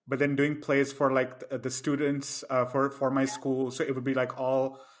but then doing plays for like the students for my school. So it would be like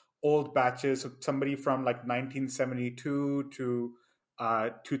all old batches. So somebody from like 1972 to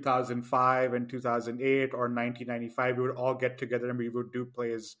 2005 and 2008 or 1995, we would all get together and we would do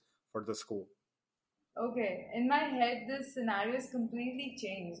plays for the school. Okay, in my head, this scenario is completely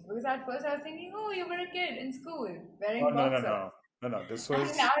changed because at first I was thinking, oh, you were a kid in school wearing boxers. No. This And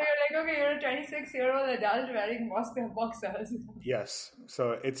was now you're like, okay, you're a 26-year-old adult wearing boxers. yes.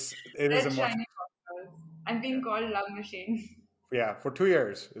 So it is Red a more shiny boxers. I'm being called Love Machine. yeah for 2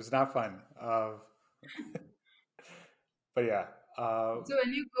 years. It's not fun. But yeah. So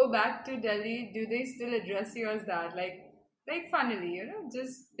when you go back to Delhi, do they still address you as that? Like funnily,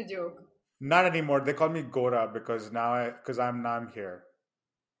 just a joke. Not anymore. They call me Gora because I'm here.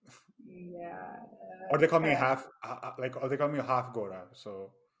 Yeah. Or they call me half Gora.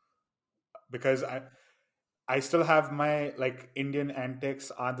 So because I still have my like Indian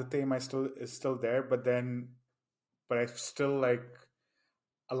antics on the theme. Is still there, but I still like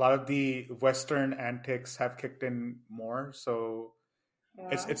a lot of the Western antics have kicked in more. So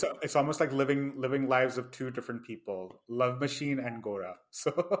Yeah. it's almost like living lives of two different people, Love Machine and Gora.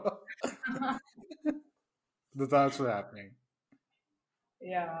 So that's what's happening.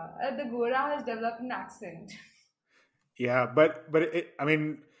 Yeah. The Gora has developed an accent. Yeah, but I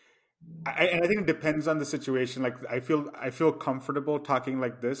mean, and I think it depends on the situation. Like I feel comfortable talking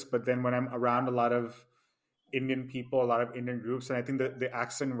like this, but then when I'm around a lot of Indian people, a lot of Indian groups, and I think that the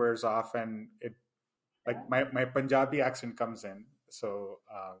accent wears off, and it like my Punjabi accent comes in. So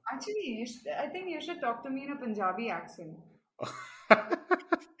Actually, I think you should talk to me in a Punjabi accent.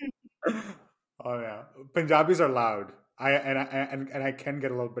 oh yeah, Punjabis are loud. I can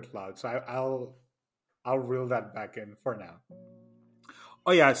get a little bit loud, so I'll reel that back in for now.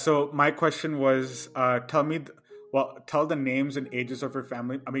 Oh yeah, so my question was, tell the names and ages of your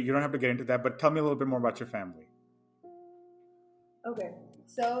family. I mean, you don't have to get into that, but tell me a little bit more about your family. Okay,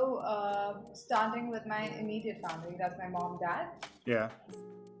 so starting with my immediate family, that's my mom, dad. Yeah.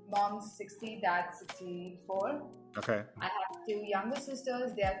 Mom's 60, dad's 64. Okay. I have two younger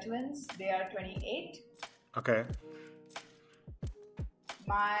sisters. They are twins. They are 28. Okay.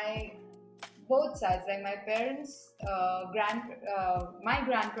 My both sides, like my parents, my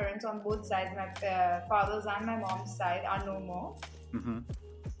grandparents on both sides, my father's and my mom's side are no more. Mm-hmm.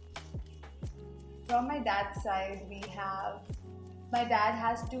 From my dad's side, my dad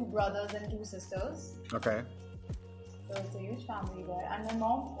has two brothers and two sisters. Okay. So it's a huge family there. And my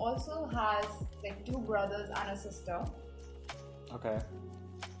mom also has like two brothers and a sister. Okay.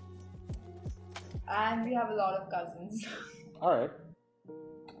 And we have a lot of cousins. All right.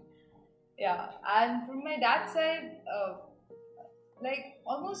 Yeah, and from my dad's side, like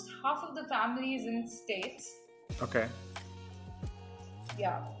almost half of the family is in States. Okay.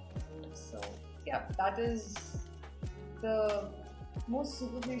 Yeah. So, yeah, that is the most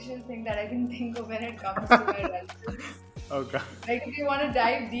superficial thing that I can think of when it comes to my relatives. Oh, God. Like, if you want to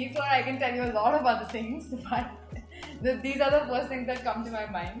dive deeper, I can tell you a lot of other things, but these are the first things that come to my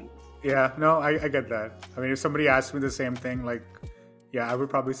mind. Yeah, no, I get that. I mean, if somebody asked me the same thing, like, yeah, I would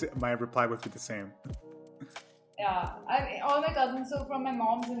probably say my reply would be the same. Yeah, I mean, all my cousins, so from my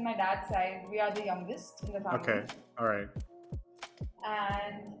mom's and my dad's side, we are the youngest in the family. Okay, all right.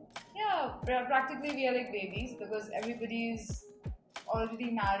 And yeah, practically we are like babies because everybody's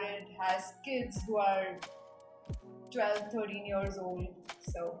already married, has kids who are 12, 13 years old.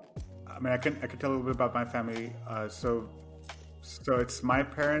 So I mean, I can tell a little bit about my family. So it's my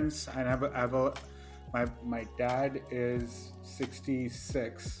parents, and my dad is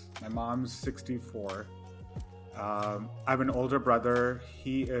 66. My mom's 64. I have an older brother.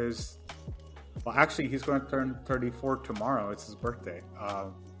 He is, well, actually, he's going to turn 34 tomorrow. It's his birthday.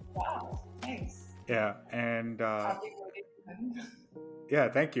 Wow, thanks. Yeah, and Happy birthday to him. yeah,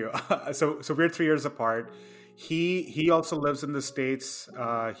 thank you. So we're 3 years apart. He also lives in the States.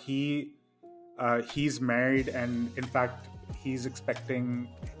 He's married, and in fact, he's expecting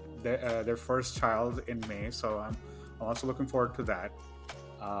their first child in May. So I'm also looking forward to that.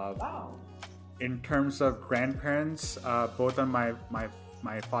 Wow. In terms of grandparents, both on my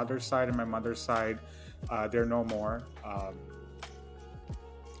father's side and my mother's side, they're no more.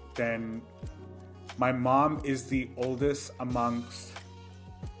 Then my mom is the oldest amongst,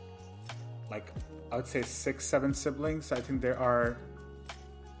 like, I would say 6, 7 siblings. I think there are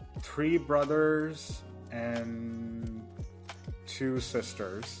 3 brothers and 2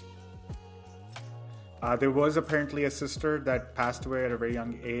 sisters. There was apparently a sister that passed away at a very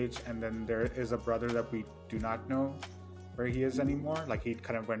young age, and then there is a brother that we do not know where he is anymore. Like, he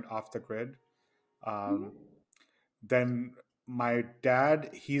kind of went off the grid. Then my dad,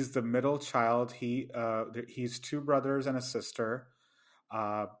 he's the middle child. He's 2 brothers and a sister.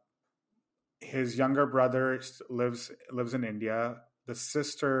 his younger brother lives in India. The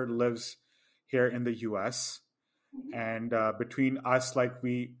sister lives here in the US. And between us, I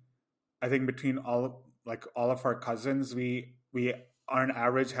think between all of our cousins, we on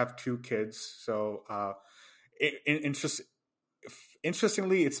average have 2 kids. So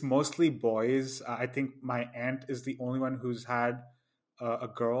interestingly, it's mostly boys. I think my aunt is the only one who's had a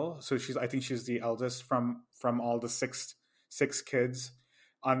girl. So I think she's the eldest from all the six kids.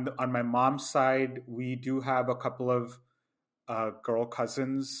 On my mom's side, we do have a couple of girl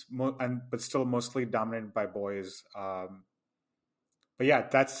cousins, but still mostly dominated by boys. But yeah,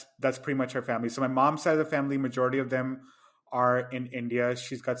 that's pretty much her family. So my mom's side of the family, majority of them are in India.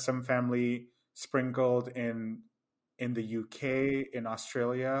 She's got some family sprinkled in the UK, in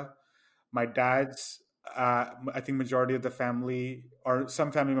Australia. My dad's, I think majority of the family, or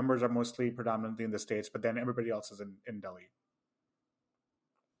some family members, are mostly predominantly in the States, but then everybody else is in Delhi.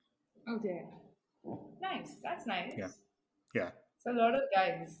 Okay. Nice. That's nice. Yeah. So a lot of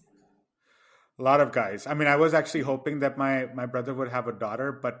guys. A lot of guys. I mean, I was actually hoping that my brother would have a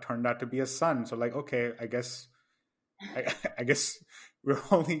daughter, but turned out to be a son. So okay, I guess we're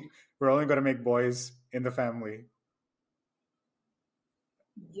only going to make boys in the family.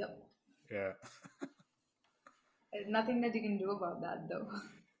 Yep. Yeah. There's nothing that you can do about that, though.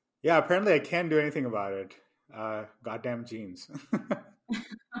 Yeah, apparently I can't do anything about it. Goddamn genes.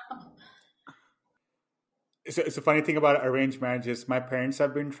 It's a funny thing about arranged marriages. My parents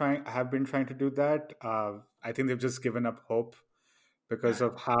have been trying to do that. I think they've just given up hope because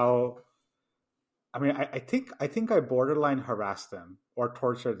of how. I mean, I think I borderline harass them or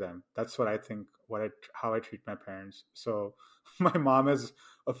torture them. That's what I think. How I treat my parents. So my mom has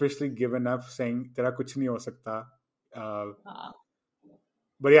officially given up, saying "Tera kuch nahi ho sakta."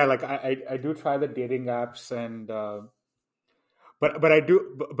 But yeah, I do try the dating apps and. But I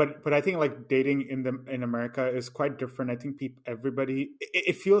think dating in America is quite different. I think everybody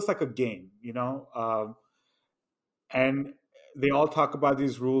it feels like a game, and they all talk about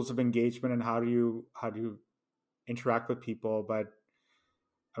these rules of engagement and how do you interact with people. But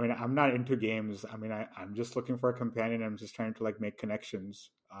I mean, I'm not into games. I mean, I'm just looking for a companion. I'm just trying to make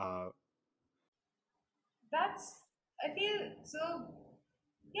connections. I feel so.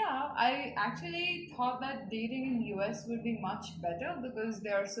 Yeah, I actually thought that dating in US would be much better because they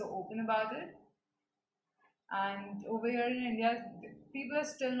are so open about it. And over here in India, people are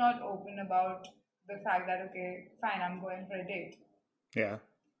still not open about the fact that, okay, fine, I'm going for a date. Yeah.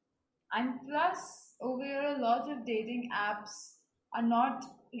 And plus, over here, a lot of dating apps are not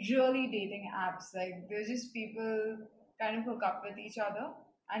really dating apps. They're just people kind of hook up with each other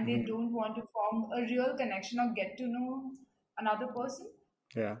and they don't want to form a real connection or get to know another person.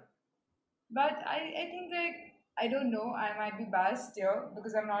 Yeah. But I think I don't know, I might be biased here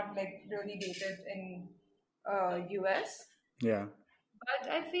because I'm not really dated in US. Yeah.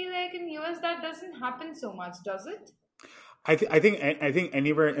 But I feel like in US that doesn't happen so much, does it? I think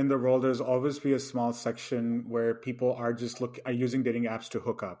anywhere in the world there's always be a small section where people are just using dating apps to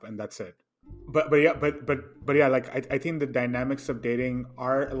hook up, and that's it. But yeah, I think the dynamics of dating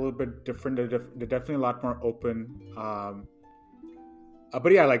are a little bit different. They're definitely a lot more open.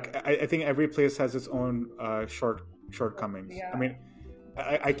 But yeah, I think every place has its own shortcomings. Yeah. I mean,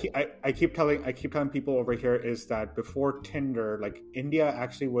 I keep telling people over here is that before Tinder, India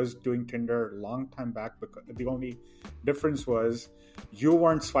actually was doing Tinder a long time back, because the only difference was you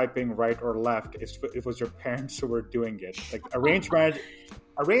weren't swiping right or left. It was your parents who were doing it. Arranged marriage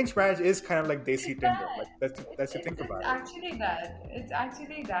is kind of like Desi Tinder. That's to think about it. It's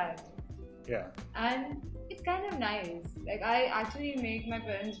actually that. Yeah. And it's kind of nice. I actually make my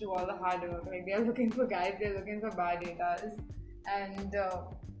parents do all the hard work. They're looking for guys, they're looking for biodatas. And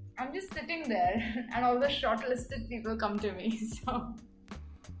I'm just sitting there and all the shortlisted people come to me. So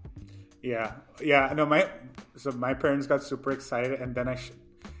yeah. No, my parents got super excited, and then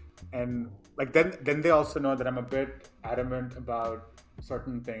then they also know that I'm a bit adamant about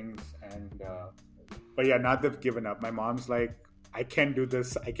certain things, and but yeah, now they've given up. My mom's like, I can't do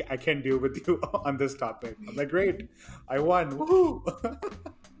this. I can't deal with you on this topic. I'm like, great, I won. Woohoo!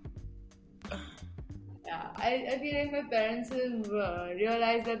 Yeah, I feel like my parents have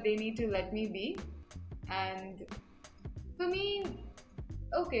realized that they need to let me be. And for me,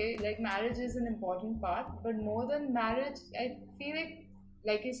 okay, marriage is an important part, but more than marriage, I feel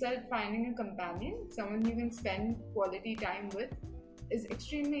like you said, finding a companion, someone you can spend quality time with, is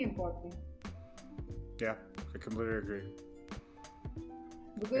extremely important. Yeah, I completely agree.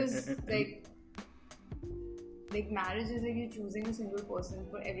 Because marriage is you're choosing a single person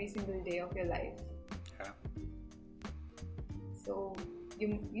for every single day of your life. Yeah. So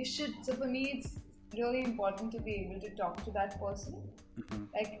you should. So for me, it's really important to be able to talk to that person.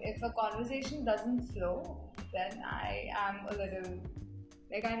 Like if a conversation doesn't flow, then I am a little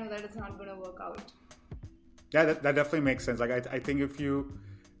like I know that it's not going to work out. Yeah, that definitely makes sense. Like I think if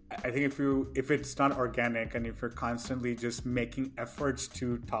it's not organic and if you're constantly just making efforts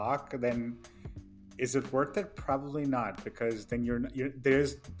to talk, then is it worth it? Probably not, because then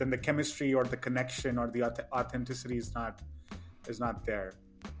then the chemistry or the connection or the authenticity is not there.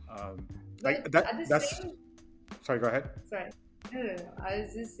 Sorry, go ahead. Sorry. No. I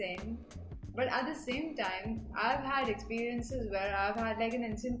was just saying. But at the same time, I've had experiences where I've had like an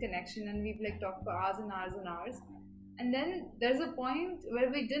instant connection and we've like talked for hours and hours and hours. And then there's a point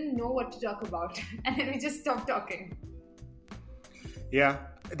where we didn't know what to talk about and then we just stopped talking. Yeah,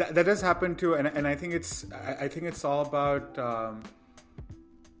 that does happen too. And I think it's all about,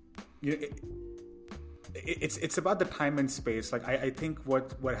 it's about the time and space. Like I think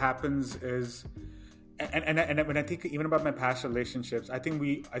what happens is, and when I think even about my past relationships, I think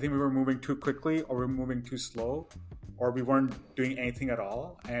we were moving too quickly, or we were moving too slow, or we weren't doing anything at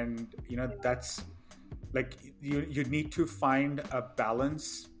all. And that's like you need to find a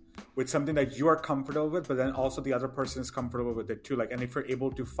balance with something that you are comfortable with, but then also the other person is comfortable with it too. Like, and if you're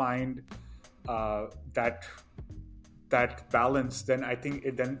able to find that balance, then I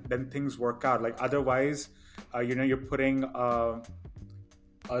think then things work out. Like otherwise, you're putting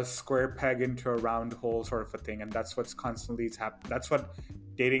a square peg into a round hole sort of a thing, and that's what's constantly happening. That's what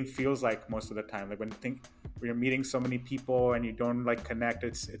dating feels like most of the time. Like when you're meeting so many people and you don't like connect,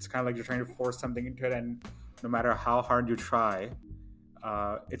 it's kind of like you're trying to force something into it, and no matter how hard you try,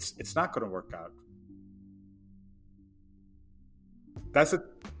 it's not going to work out.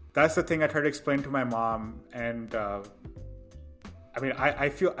 That's the thing I tried to explain to my mom, and I mean, I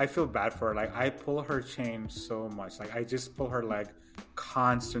feel bad for her. Like I pull her chain so much. Like I just pull her leg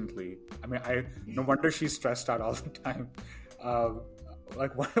constantly. I mean, no wonder she's stressed out all the time.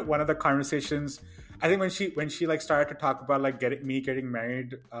 Like one of the conversations, I think when she like started to talk about like getting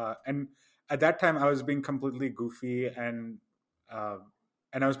married, and at that time I was being completely goofy and I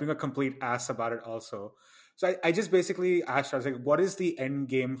was being a complete ass about it also. So I just basically asked her, I was like, what is the end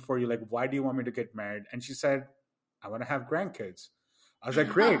game for you? Like, why do you want me to get married? And she said, I want to have grandkids. I was like,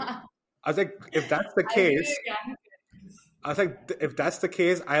 great. I was like, if that's the case, if that's the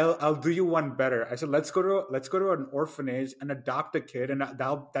case, I'll do you one better. I said, let's go to an orphanage and adopt a kid, and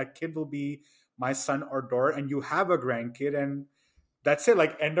that kid will be my son or daughter, and you have a grandkid, and that's it.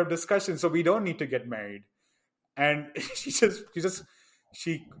 Like, end of discussion. So we don't need to get married. And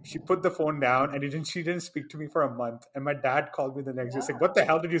she put the phone down, and she didn't speak to me for a month. And my dad called me the next day, saying, "What the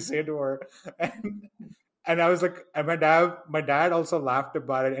hell did you say to her?" And I was like, and my dad also laughed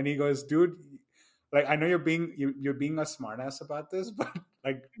about it, and he goes, "Dude, like I know you're being a smartass about this, but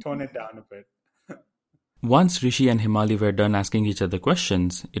like tone it down a bit." Once Rishi and Himali were done asking each other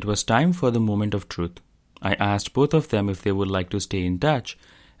questions, it was time for the moment of truth. I asked both of them if they would like to stay in touch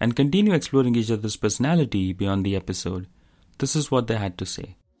and continue exploring each other's personality beyond the episode. This is what they had to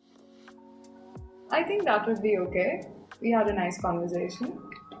say. I think that would be okay. We had a nice conversation.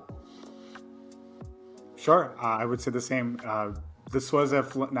 Sure, I would say the same. This was a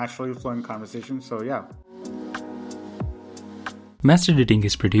naturally flowing conversation, so yeah. Master Dating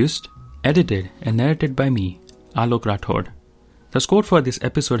is produced, edited and narrated by me, Alok Rathod. The score for this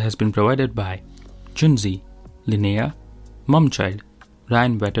episode has been provided by Junzi, Linnea, Mumchild,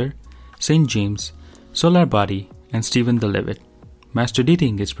 Ryan Vetter, St. James, Solar Body, and Stephen the Levitt. Master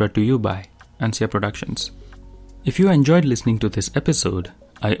Dating is brought to you by Ansia Productions. If you enjoyed listening to this episode,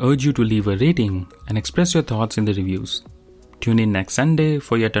 I urge you to leave a rating and express your thoughts in the reviews. Tune in next Sunday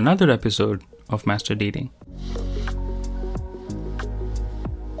for yet another episode of Master Dating.